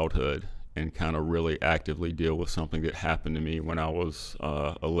my childhood and kind of really actively deal with something that happened to me when I was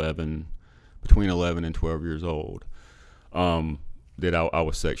between 11 and 12 years old, that I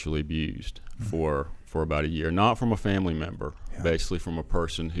was sexually abused for about a year. Not from a family member, basically from a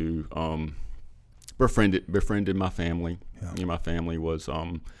person who befriended my family. My family was...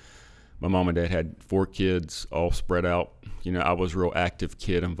 my mom and dad had 4 kids, all spread out. I was a real active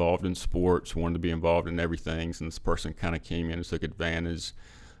kid, involved in sports, wanted to be involved in everything. And this person kind of came in and took advantage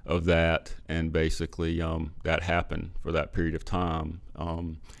of that. And basically that happened for that period of time.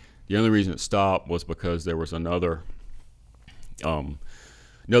 The only reason it stopped was because there was another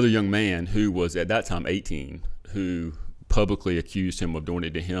young man who was at that time 18, who publicly accused him of doing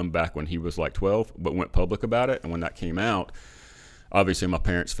it to him back when he was like 12, but went public about it. And when that came out, obviously my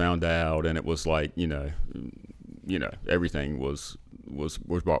parents found out, and it was like, everything was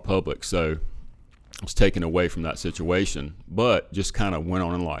brought public. So I was taken away from that situation, but just kind of went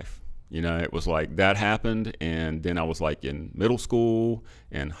on in life. It was like that happened, and then I was like in middle school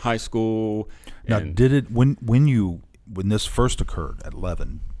and high school. Now, did it when this first occurred at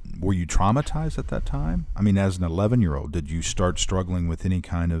 11? were you traumatized at that time? I mean, as an 11-year-old, did you start struggling with any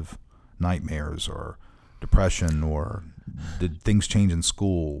kind of nightmares or depression, or did things change in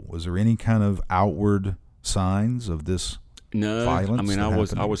school? Was there any kind of outward signs of this violence? I mean,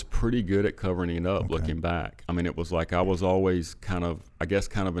 I was pretty good at covering it up. Okay. Looking back, I mean, it was like I was always kind of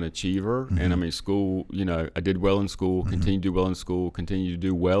an achiever. And I mean, school, I did well in school, continued to do well in school, continued to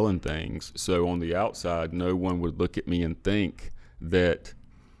do well in things. So on the outside, no one would look at me and think that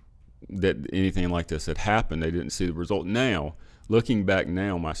anything like this had happened. They didn't see the result. Now, looking back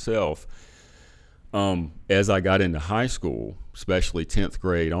now myself, as I got into high school, especially 10th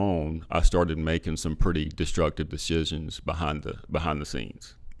grade on, I started making some pretty destructive decisions behind the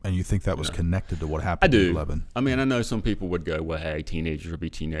scenes. And you think that was connected to what happened at 11? I mean, I know some people would go, well, hey, teenagers will be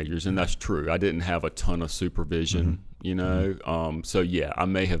teenagers, and that's true. I didn't have a ton of supervision, So, yeah, I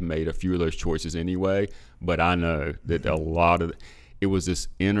may have made a few of those choices anyway, but I know that a lot of it was this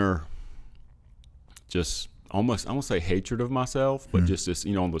inner, just almost, I won't say hatred of myself, but just this,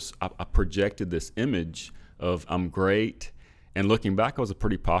 I projected this image of I'm great. And looking back, I was a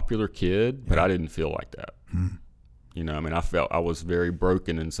pretty popular kid, but I didn't feel like that. I mean, I felt I was very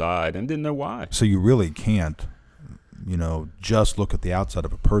broken inside and didn't know why. So you really can't, just look at the outside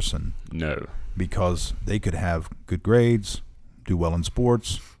of a person. No. Because they could have good grades, do well in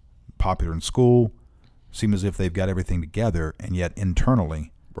sports, popular in school, seem as if they've got everything together, and yet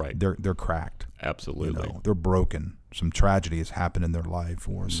internally, right, they're cracked. Absolutely. They're broken. Some tragedy has happened in their life,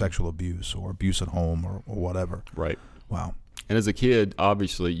 or sexual abuse, or abuse at home, or whatever. Right. Wow. And as a kid,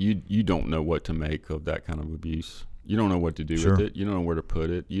 obviously, you don't know what to make of that kind of abuse. You don't know what to do with it. You don't know where to put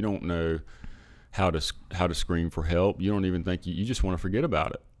it. You don't know how to scream for help. You don't even think you just want to forget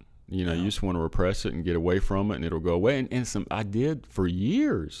about it. You just want to repress it and get away from it, and it'll go away. And I did for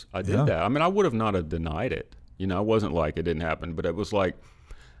years. I did that. I mean, I would have not have denied it. I wasn't like it didn't happen, but it was like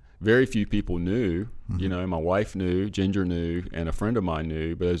very few people knew. My wife knew, Ginger knew, and a friend of mine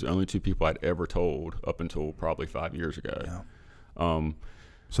knew, but those are the only two people I'd ever told up until probably 5 years ago. Yeah.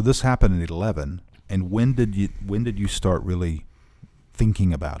 So this happened at 11, and when did you start really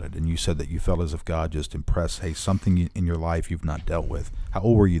thinking about it? And you said that you felt as if God just impressed, hey, something in your life you've not dealt with. How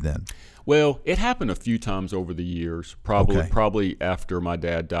old were you then? Well, it happened a few times over the years. Probably after my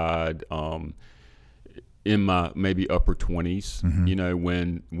dad died. In my maybe upper 20s,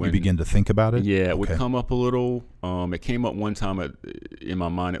 when you begin to think about it? Yeah, it would come up a little. It came up one time in my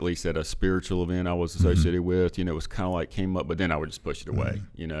mind, at least at a spiritual event I was associated with. It was kind of like came up, but then I would just push it away,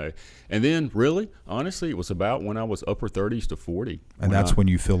 And then really, honestly, it was about when I was upper 30s to 40. And that's when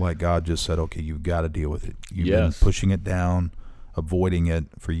you feel like God just said, okay, you've got to deal with it. You've been pushing it down, avoiding it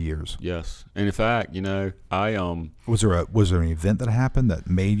for years. Yes. And in fact, I was there an event that happened that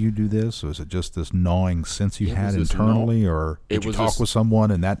made you do this? Or was it just this gnawing sense you had internally, or did you talk with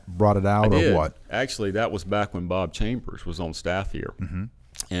someone and that brought it out, or what? Actually, that was back when Bob Chambers was on staff here.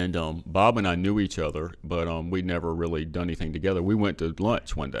 And Bob and I knew each other, but we'd never really done anything together. We went to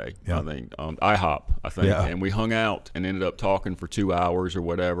lunch one day, I think, IHOP, and we hung out and ended up talking for 2 hours or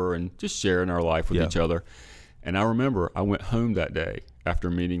whatever, and just sharing our life with each other. And I remember I went home that day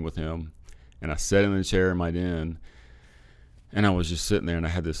after meeting with him, and I sat in the chair in my den, and I was just sitting there, and I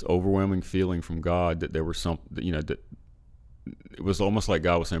had this overwhelming feeling from God that there was something, that it was almost like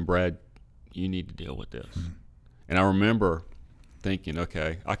God was saying, Brad, you need to deal with this. And I remember thinking,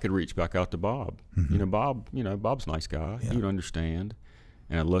 okay, I could reach back out to Bob. Bob, Bob's a nice guy. He would understand.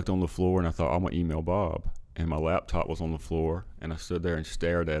 And I looked on the floor, and I thought, I'm going to email Bob. And my laptop was on the floor, and I stood there and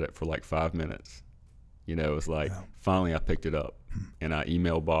stared at it for like 5 minutes. It was like, finally I picked it up, and I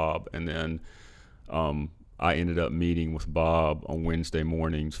emailed Bob, and then I ended up meeting with Bob on Wednesday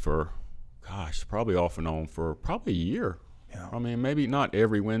mornings for, probably off and on for probably a year. Yeah. I mean, maybe not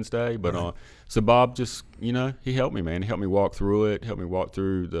every Wednesday, but so Bob just, he helped me, man. He helped me walk through it, helped me walk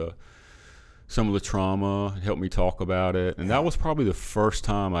through some of the trauma, helped me talk about it. And that was probably the first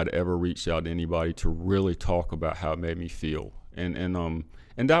time I'd ever reached out to anybody to really talk about how it made me feel.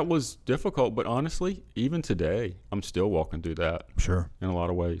 And that was difficult, but honestly, even today, I'm still walking through that. Sure. In a lot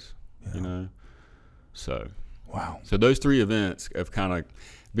of ways, So. Wow. So those three events have kind of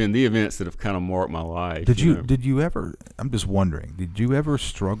been the events that have kind of marked my life. Did you ever, I'm just wondering, did you ever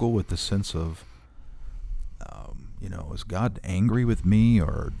struggle with the sense of, is God angry with me,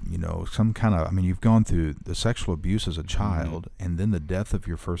 or, some kind of, you've gone through the sexual abuse as a child, and then the death of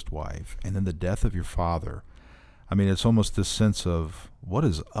your first wife, and then the death of your father. It's almost this sense of, what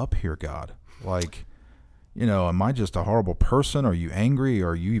is up here, God? Like, am I just a horrible person? Are you angry?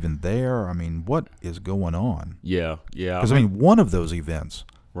 Are you even there? What is going on? Yeah. Because, one of those events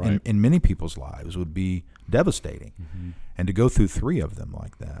in many people's lives would be devastating. And to go through 3 of them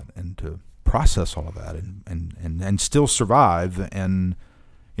like that, and to process all of that, and still survive, and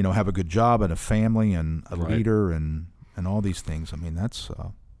have a good job and a family and a leader and all these things. I mean, that's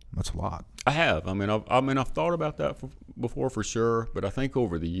a lot. I have. I've thought about that before for sure, but I think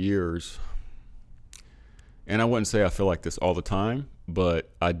over the years, and I wouldn't say I feel like this all the time, but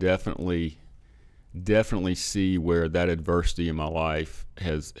I definitely see where that adversity in my life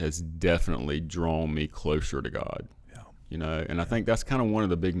has definitely drawn me closer to God. And I think that's kind of one of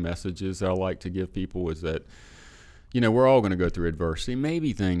the big messages that I like to give people is that, we're all going to go through adversity,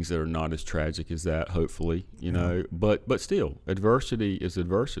 maybe things that are not as tragic as that, hopefully, but still, adversity is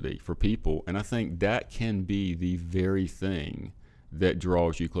adversity for people. And I think that can be the very thing that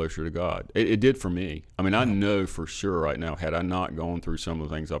draws you closer to God. It did for me. I mean, I know for sure right now, had I not gone through some of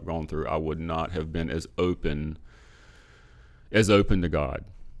the things I've gone through, I would not have been as open to God.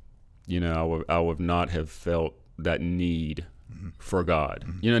 I would not have felt that need for God.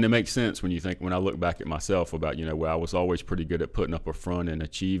 And it makes sense when I look back at myself about, where I was always pretty good at putting up a front and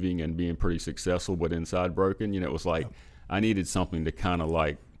achieving and being pretty successful, but inside broken. It was like I needed something to kind of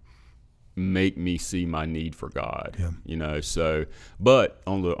like make me see my need for God. So, but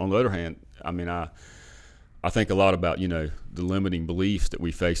on the other hand, I mean, I think a lot about, the limiting beliefs that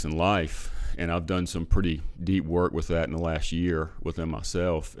we face in life, and I've done some pretty deep work with that in the last year within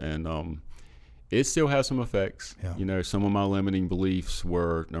myself, and it still has some effects. Some of my limiting beliefs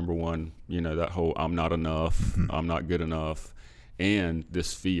were, number one, that whole I'm not enough, I'm not good enough, and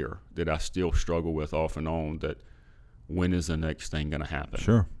this fear that I still struggle with off and on, that when is the next thing going to happen?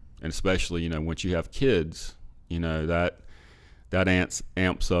 Sure. And especially, once you have kids, that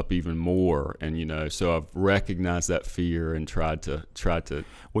amps up even more. And, so I've recognized that fear and tried to.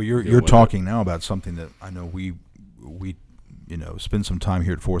 Well, you're talking now about something that I know we spend some time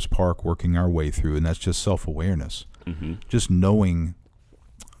here at Forest Park working our way through, and that's just self-awareness. Just knowing,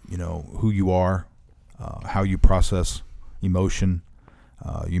 who you are, how you process emotion.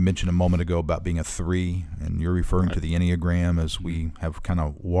 You mentioned a moment ago about being a 3, and you're referring to the Enneagram, as we have kind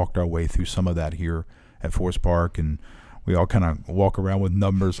of walked our way through some of that here at Forest Park, and we all kind of walk around with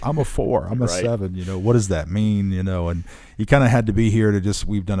numbers. I'm a 4, I'm a 7, what does that mean, and you kind of had to be here to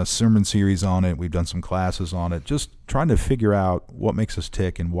we've done a sermon series on it, we've done some classes on it, just trying to figure out what makes us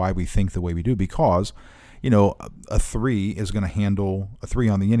tick and why we think the way we do, because a 3 is going to handle, a 3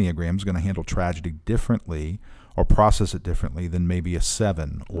 on the Enneagram is going to handle tragedy differently or process it differently than maybe a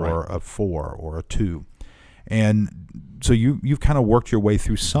 7 or a 4 or a 2. And so you've kind of worked your way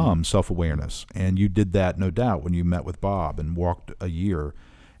through some self-awareness, and you did that, no doubt, when you met with Bob and walked a year,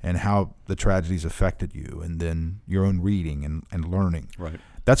 and how the tragedies affected you, and then your own reading and learning. Right.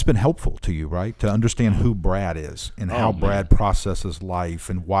 That's been helpful to you, right? To understand who Brad is and how Brad processes life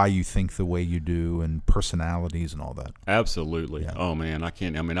and why you think the way you do and personalities and all that. Absolutely. Yeah. Oh, man,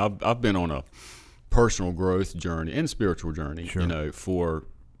 I've been on a personal growth journey and spiritual journey, for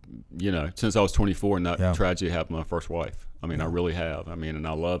since I was 24 and that tragedy happened with my first wife. I really have. And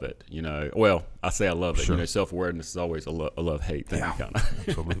I love it. Well, I say I love it. Sure. Self-awareness is always a love-hate thing, kind of.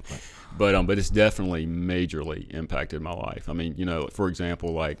 Absolutely. But it's definitely majorly impacted my life. For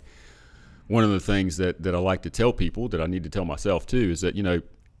example, like one of the things that I like to tell people, that I need to tell myself too, is that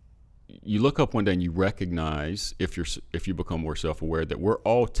you look up one day and you recognize, if you become more self-aware, that we're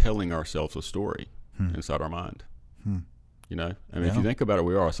all telling ourselves a story inside our mind. If you think about it,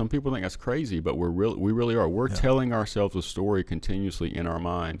 we are. Some people think that's crazy, but we really are. We're telling ourselves a story continuously in our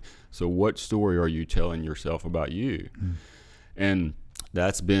mind. So what story are you telling yourself about you? And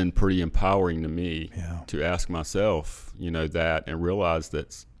that's been pretty empowering to me to ask myself, that, and realize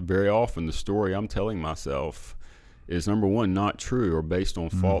that very often the story I'm telling myself is, number one, not true or based on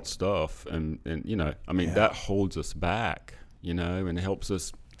false stuff. And that holds us back, and it helps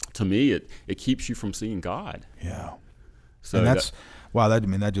us. To me, it keeps you from seeing God. Yeah. So and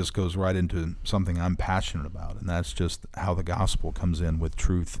that just goes right into something I'm passionate about, and that's just how the gospel comes in with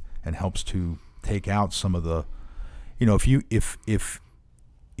truth and helps to take out some of the, if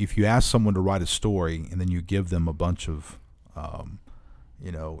you ask someone to write a story and then you give them a bunch of,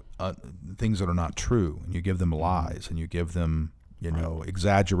 things that are not true, and you give them lies, and you give them,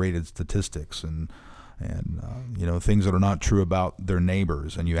 exaggerated statistics and things that are not true about their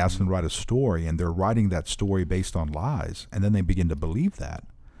neighbors, and you ask them to write a story, and they're writing that story based on lies, and then they begin to believe that.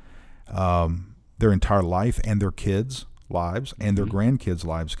 Their entire life and their kids' lives and their grandkids'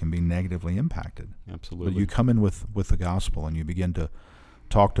 lives can be negatively impacted. Absolutely. But you come in with the gospel, and you begin to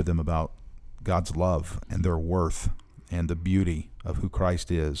talk to them about God's love and their worth and the beauty of who Christ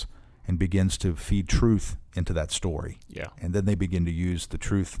is, and begins to feed truth into that story. Yeah. And then they begin to use the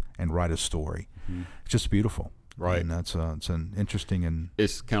truth and write a story. Mm-hmm. It's just beautiful. Right. And it's an interesting and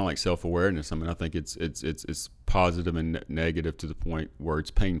it's kind of like self-awareness. I mean, I think it's positive and negative to the point where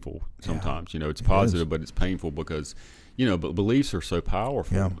it's painful sometimes. Yeah. It's positive, but it's painful because, but beliefs are so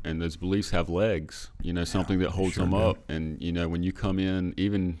powerful, and those beliefs have legs. Something that holds them up. And when you come in,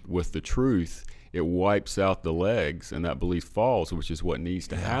 even with the truth, it wipes out the legs, and that belief falls, which is what needs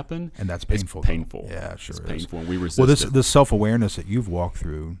to happen. And that's painful. It's painful. Yeah, sure. It's painful, and we resist it. This self-awareness that you've walked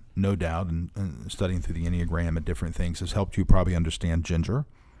through, no doubt, and studying through the Enneagram and different things has helped you probably understand Ginger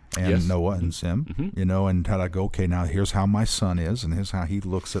and Noah and Sim, and how to go, okay, now here's how my son is, and here's how he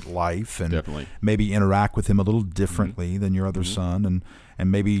looks at life, and Definitely. maybe interact with him a little differently than your other son,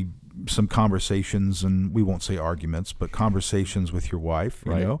 and maybe some conversations, and we won't say arguments, but conversations with your wife,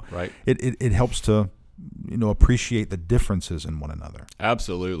 Right. It helps to, appreciate the differences in one another.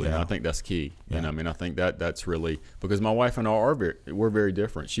 Absolutely. Yeah. And I think that's key. Yeah. I think that's really, because my wife and I we're very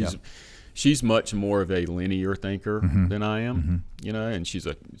different. She's much more of a linear thinker than I am, and she's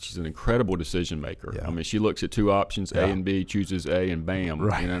an incredible decision maker. Yeah. I mean, she looks at two options, A and B, chooses A, and bam.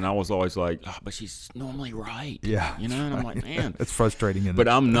 Right. And I was always like, but she's normally right. Yeah. And I'm like, man. It's frustrating. But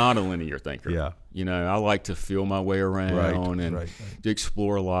I'm not a linear thinker. Yeah. I like to feel my way around and to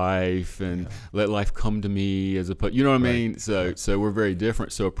explore life and let life come to me as opposed, you know what I mean? So we're very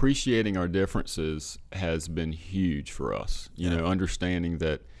different. So appreciating our differences has been huge for us, understanding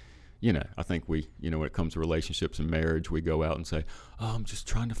that, I think we, when it comes to relationships and marriage, we go out and say, oh, I'm just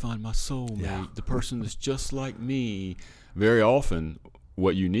trying to find my soulmate, the person that's just like me. Very often,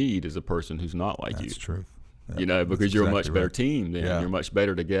 what you need is a person who's not like you. That's true. Because you're a much better team then. You're much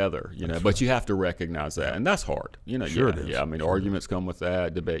better together, but you have to recognize that. And that's hard, Sure it is. Yeah, I mean, arguments come with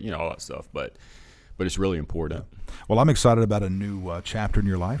that, debate, all that stuff. But it's really important. Yeah. Well, I'm excited about a new chapter in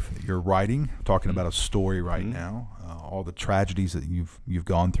your life that you're writing, talking about a story right now, all the tragedies that you've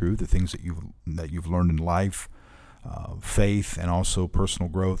gone through, the things that you've learned in life, faith, and also personal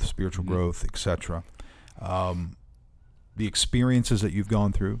growth, spiritual growth, etc. The experiences that you've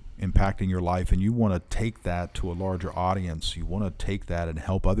gone through impacting your life, and you want to take that to a larger audience. You want to take that and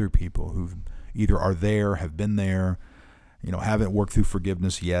help other people who either are there, have been there, haven't worked through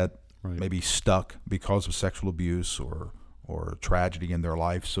forgiveness yet, maybe stuck because of sexual abuse or tragedy in their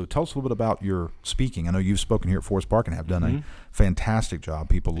life. So tell us a little bit about your speaking. I know you've spoken here at Forest Park and have done a fantastic job.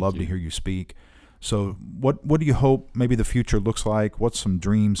 People love to hear you speak. So what do you hope maybe the future looks like? What's some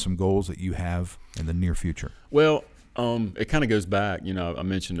dreams, some goals that you have in the near future? Well, it kind of goes back, I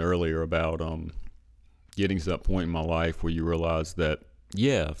mentioned earlier about getting to that point in my life where you realize that,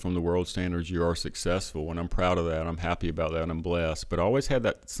 from the world standards, you are successful, and I'm proud of that. I'm happy about that, and I'm blessed. But I always had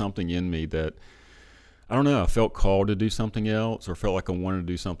that something in me that, I don't know, I felt called to do something else, or felt like I wanted to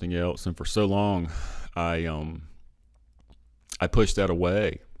do something else. And for so long, I pushed that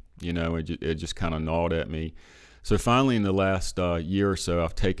away. It just kind of gnawed at me. So finally, in the last year or so,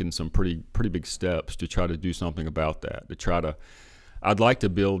 I've taken some pretty big steps to try to do something about that. I'd like to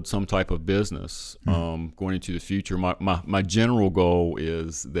build some type of business going into the future. My general goal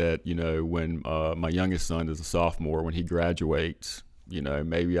is that, when my youngest son is a sophomore, when he graduates,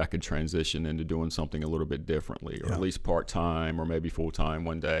 maybe I could transition into doing something a little bit differently, or at least part-time or maybe full-time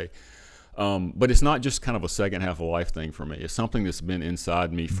one day. But it's not just kind of a second half of life thing for me. It's something that's been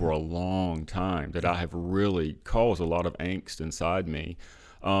inside me for a long time that I have really caused a lot of angst inside me.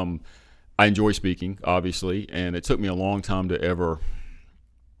 I enjoy speaking, obviously, and it took me a long time to ever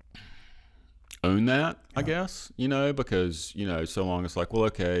own that, I guess, because, so long it's like, well,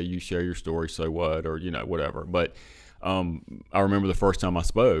 okay, you share your story, so what, or, whatever. But I remember the first time I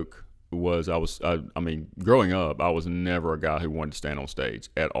spoke was growing up, I was never a guy who wanted to stand on stage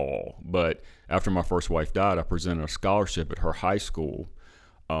at all. But after my first wife died, I presented a scholarship at her high school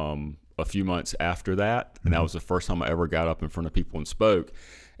a few months after that, and that was the first time I ever got up in front of people and spoke.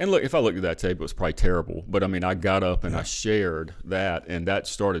 And look, if I looked at that tape, it was probably terrible. But I got up and I shared that, and that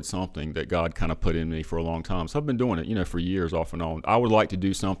started something that God kind of put in me for a long time. So I've been doing it, for years off and on. I would like to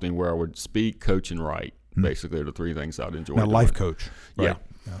do something where I would speak, coach, and write. Basically, are the three things I'd enjoy. Now, life coach, right?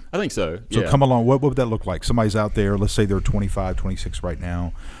 Yeah. I think so. So come along. What would that look like? Somebody's out there, let's say they're 25, 26 right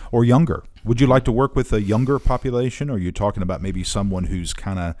now, or younger. Would you like to work with a younger population, or are you talking about maybe someone who's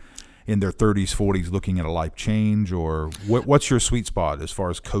kind of in their 30s, 40s looking at a life change, or what's your sweet spot as far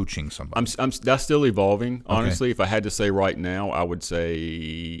as coaching somebody? That's still evolving. Honestly, if I had to say right now, I would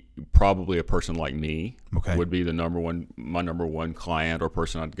say probably a person like me would be my number one client or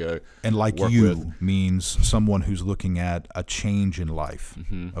person I'd go. And like you with. Means someone who's looking at a change in life.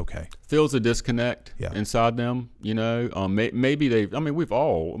 Mm-hmm. Okay. Feels a disconnect inside them, maybe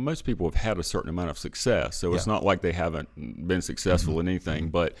most people have had a certain amount of success, so it's not like they haven't been successful in anything,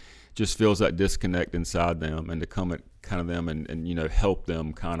 but just feels that disconnect inside them, and to come at kind of them and help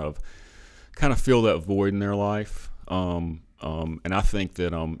them kind of fill that void in their life. And I think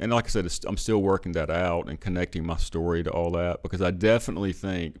that and like I said, I'm still working that out and connecting my story to all that, because I definitely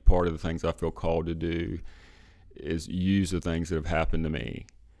think part of the things I feel called to do is use the things that have happened to me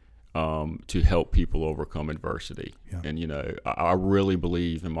to help people overcome adversity. And I really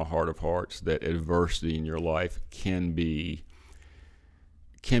believe in my heart of hearts that adversity in your life can be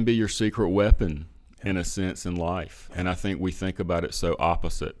your secret weapon in a sense in life. And I think we think about it so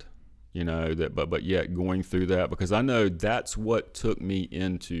opposite, but yet going through that, because I know that's what took me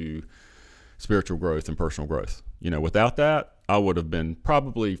into spiritual growth and personal growth. Without that, I would have been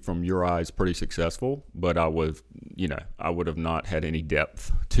probably, from your eyes, pretty successful, but I would have not had any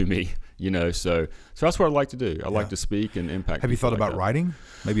depth to me, so that's what I like to do. I like to speak and impact. Have you thought about writing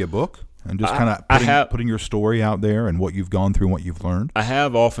maybe a book? And just kind of putting your story out there and what you've gone through and what you've learned? I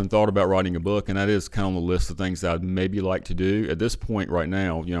have often thought about writing a book, and that is kind of on the list of things that I'd maybe like to do. At this point right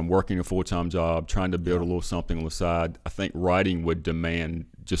now, I'm working a full-time job, trying to build a little something on the side. I think writing would demand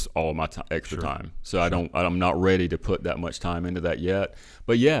just all my extra time. So I'm not ready to put that much time into that yet.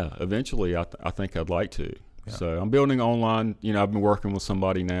 But eventually I think I'd like to. Yeah. So I'm building online. I've been working with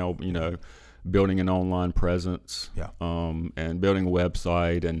somebody now, building an online presence, and building a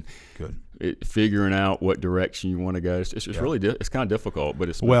website, and figuring out what direction you want to go. It's just really it's kind of difficult, but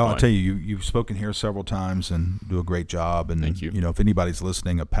it's fun. I'll tell you've spoken here several times and do a great job. And thank you. If anybody's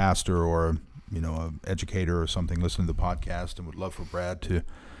listening, a pastor or an educator or something, listening to the podcast and would love for Brad to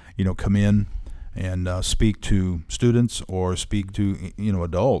come in and speak to students or speak to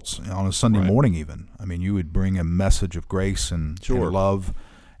adults on a Sunday morning even. I mean, you would bring a message of grace and love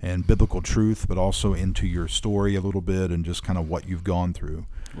and biblical truth, but also into your story a little bit and just kind of what you've gone through.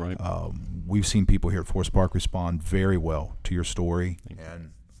 Right. We've seen people here at Forest Park respond very well to your story,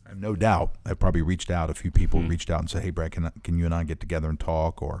 and I have no doubt I've probably reached out. A few people reached out and said, "Hey, Brad, can you and I get together and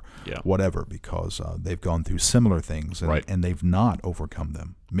talk or whatever?" Because they've gone through similar things and they've not overcome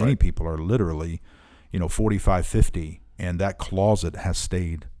them. Many people are literally, 45, 50, and that closet has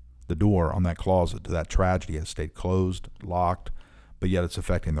stayed. The door on that closet to that tragedy has stayed closed, locked. But yet it's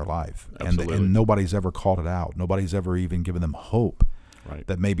affecting their life. And nobody's ever called it out. Nobody's ever even given them hope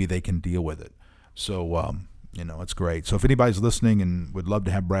that maybe they can deal with it. So, it's great. So if anybody's listening and would love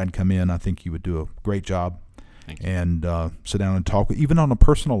to have Brad come in, I think you would do a great job. Thank you. And sit down and talk, even on a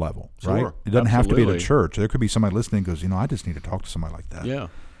personal level, right? It doesn't have to be at a church. There could be somebody listening who goes, I just need to talk to somebody like that. Yeah.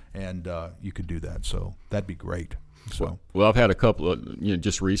 And you could do that. So that'd be great. So well, I've had a couple of,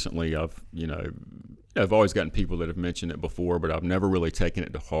 just recently I've always gotten people that have mentioned it before, but I've never really taken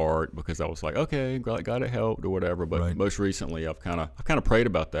it to heart because I was like, okay, God, it helped or whatever. But most recently, I've kind of prayed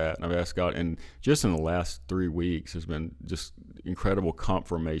about that, and I've asked God. And just in the last 3 weeks, has been just incredible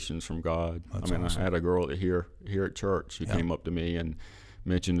confirmations from God. Awesome. I had a girl here at church who came up to me and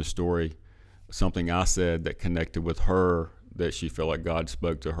mentioned the story, something I said that connected with her, that she felt like God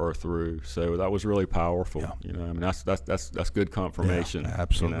spoke to her through. So that was really powerful. That's good confirmation. Yeah,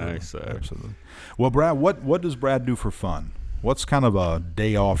 absolutely. Absolutely. Well, Brad, what does Brad do for fun? What's kind of a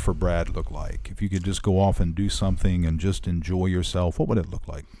day off for Brad look like? If you could just go off and do something and just enjoy yourself, what would it look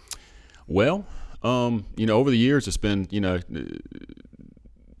like? Well, over the years, it's been,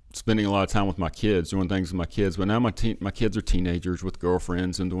 spending a lot of time with my kids, doing things with my kids. But now my kids are teenagers with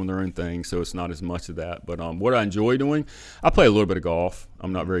girlfriends and doing their own thing, so it's not as much of that. But what I enjoy doing, I play a little bit of golf.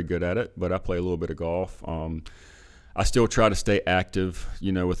 I'm not very good at it, but I play a little bit of golf. I still try to stay active,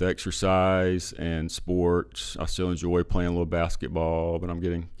 with exercise and sports. I still enjoy playing a little basketball, but I'm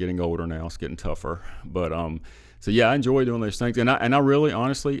getting older now. It's getting tougher. But I enjoy doing those things, and I really,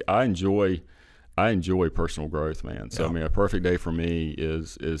 honestly, I enjoy personal growth, man. So a perfect day for me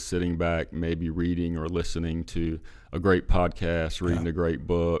is sitting back, maybe reading or listening to a great podcast, reading a great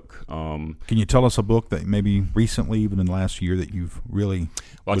book. Can you tell us a book that maybe recently, even in the last year, that you've really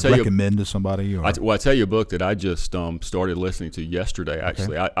would recommend to somebody? Or? I'll tell you a book that I just started listening to yesterday,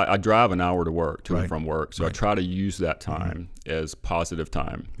 actually. Okay. I drive an hour to work, to and from work, so I try to use that time as positive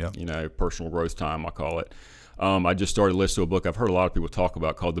time, personal growth time, I call it. I just started listening to a book I've heard a lot of people talk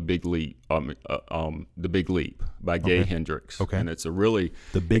about called The Big Leap. The Big Leap by Gay Hendricks. Okay. And it's a really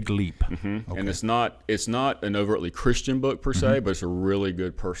The Big Leap. Okay. And it's not an overtly Christian book per se, but it's a really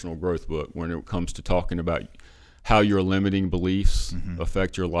good personal growth book when it comes to talking about how your limiting beliefs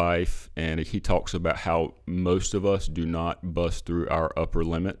affect your life. And he talks about how most of us do not bust through our upper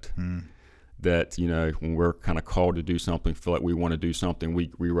limit. That, when we're kind of called to do something, feel like we want to do something, we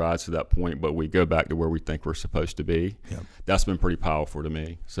rise to that point, but we go back to where we think we're supposed to be. Yep. That's been pretty powerful to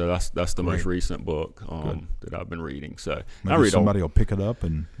me. So that's the most recent book that I've been reading. So maybe somebody will pick it up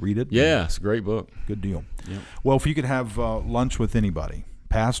and read it. Yeah, it's a great book. Good deal. Yep. Well, if you could have lunch with anybody,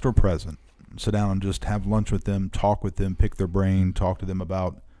 past or present, sit down and just have lunch with them, talk with them, pick their brain, talk to them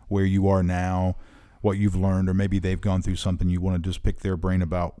about where you are now, what you've learned, or maybe they've gone through something you want to just pick their brain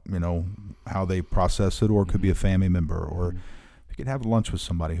about, how they process it, or it could be a family member, or if you could have lunch with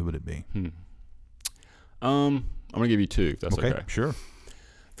somebody, who would it be? I'm going to give you two, if that's okay. Sure.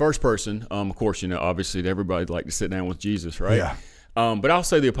 First person, of course, obviously everybody'd like to sit down with Jesus, right? Yeah. But I'll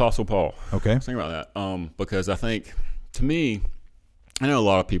say the Apostle Paul. Okay. Think about that. Because I think, to me, I know a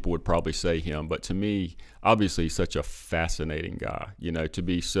lot of people would probably say him, but to me, obviously, he's such a fascinating guy, to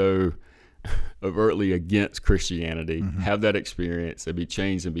be so overtly against Christianity, have that experience, and be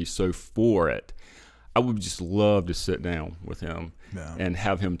changed and be so for it. I would just love to sit down with him and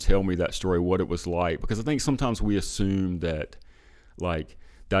have him tell me that story, what it was like. Because I think sometimes we assume that,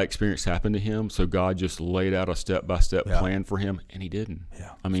 that experience happened to him, so God just laid out a step-by-step plan for him, and he didn't.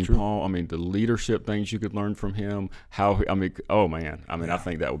 Yeah, I mean, Paul, the leadership things you could learn from him, I think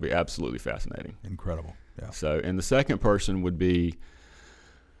that would be absolutely fascinating. Incredible. Yeah. So, and the second person would be,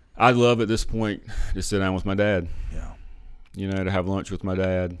 I'd love at this point to sit down with my dad. Yeah. To have lunch with my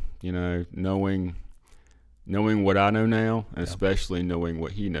dad, knowing what I know now, and especially knowing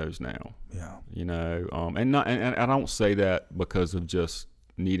what he knows now. Yeah. And I don't say that because of just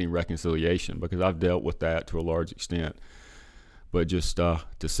needing reconciliation, because I've dealt with that to a large extent. But just to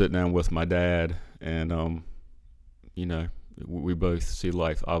sit down with my dad and we both see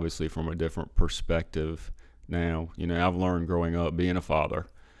life obviously from a different perspective now. I've learned growing up being a father.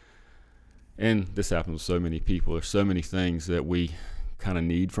 And this happens with so many people. There's so many things that we kind of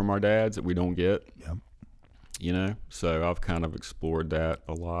need from our dads that we don't get. Yep. So I've kind of explored that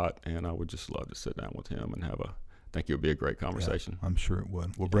a lot, and I would just love to sit down with him and I think it would be a great conversation. Yeah, I'm sure it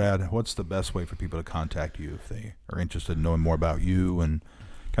would. Well, Brad, what's the best way for people to contact you if they are interested in knowing more about you and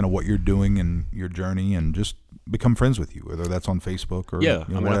kind of what you're doing and your journey, and just become friends with you, whether that's on Facebook or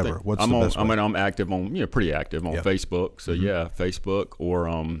whatever? What's the best way? I'm active on, pretty active on Facebook. So Facebook, or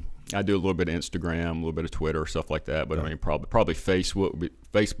I do a little bit of Instagram, a little bit of Twitter, stuff like that. But probably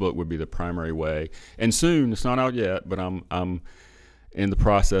Facebook would be the primary way. And soon, it's not out yet, but I'm in the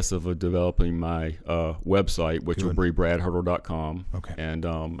process of developing my website, which will be bradhurdle.com. Okay. And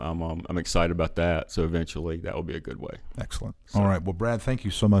I'm excited about that. So eventually, that will be a good way. Excellent. So, all right. Well, Brad, thank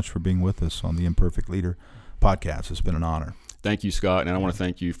you so much for being with us on the Imperfect Leader podcast. It's been an honor. Thank you, Scott, and I want to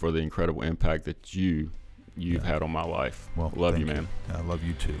thank you for the incredible impact that you've had on my life. Well, love you, man. I love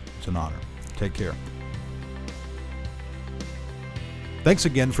you too. It's an honor. Take care. Thanks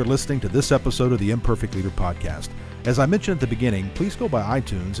again for listening to this episode of the Imperfect Leader podcast. As I mentioned at the beginning, please go by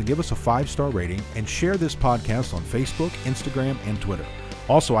iTunes and give us a 5-star rating, and share this podcast on Facebook, Instagram, and Twitter.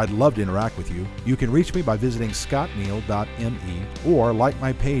 Also, I'd love to interact with you. You can reach me by visiting scottneal.me or like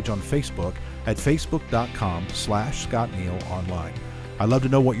my page on Facebook at facebook.com/scottnealonline. I'd love to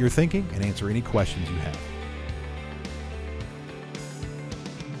know what you're thinking and answer any questions you have.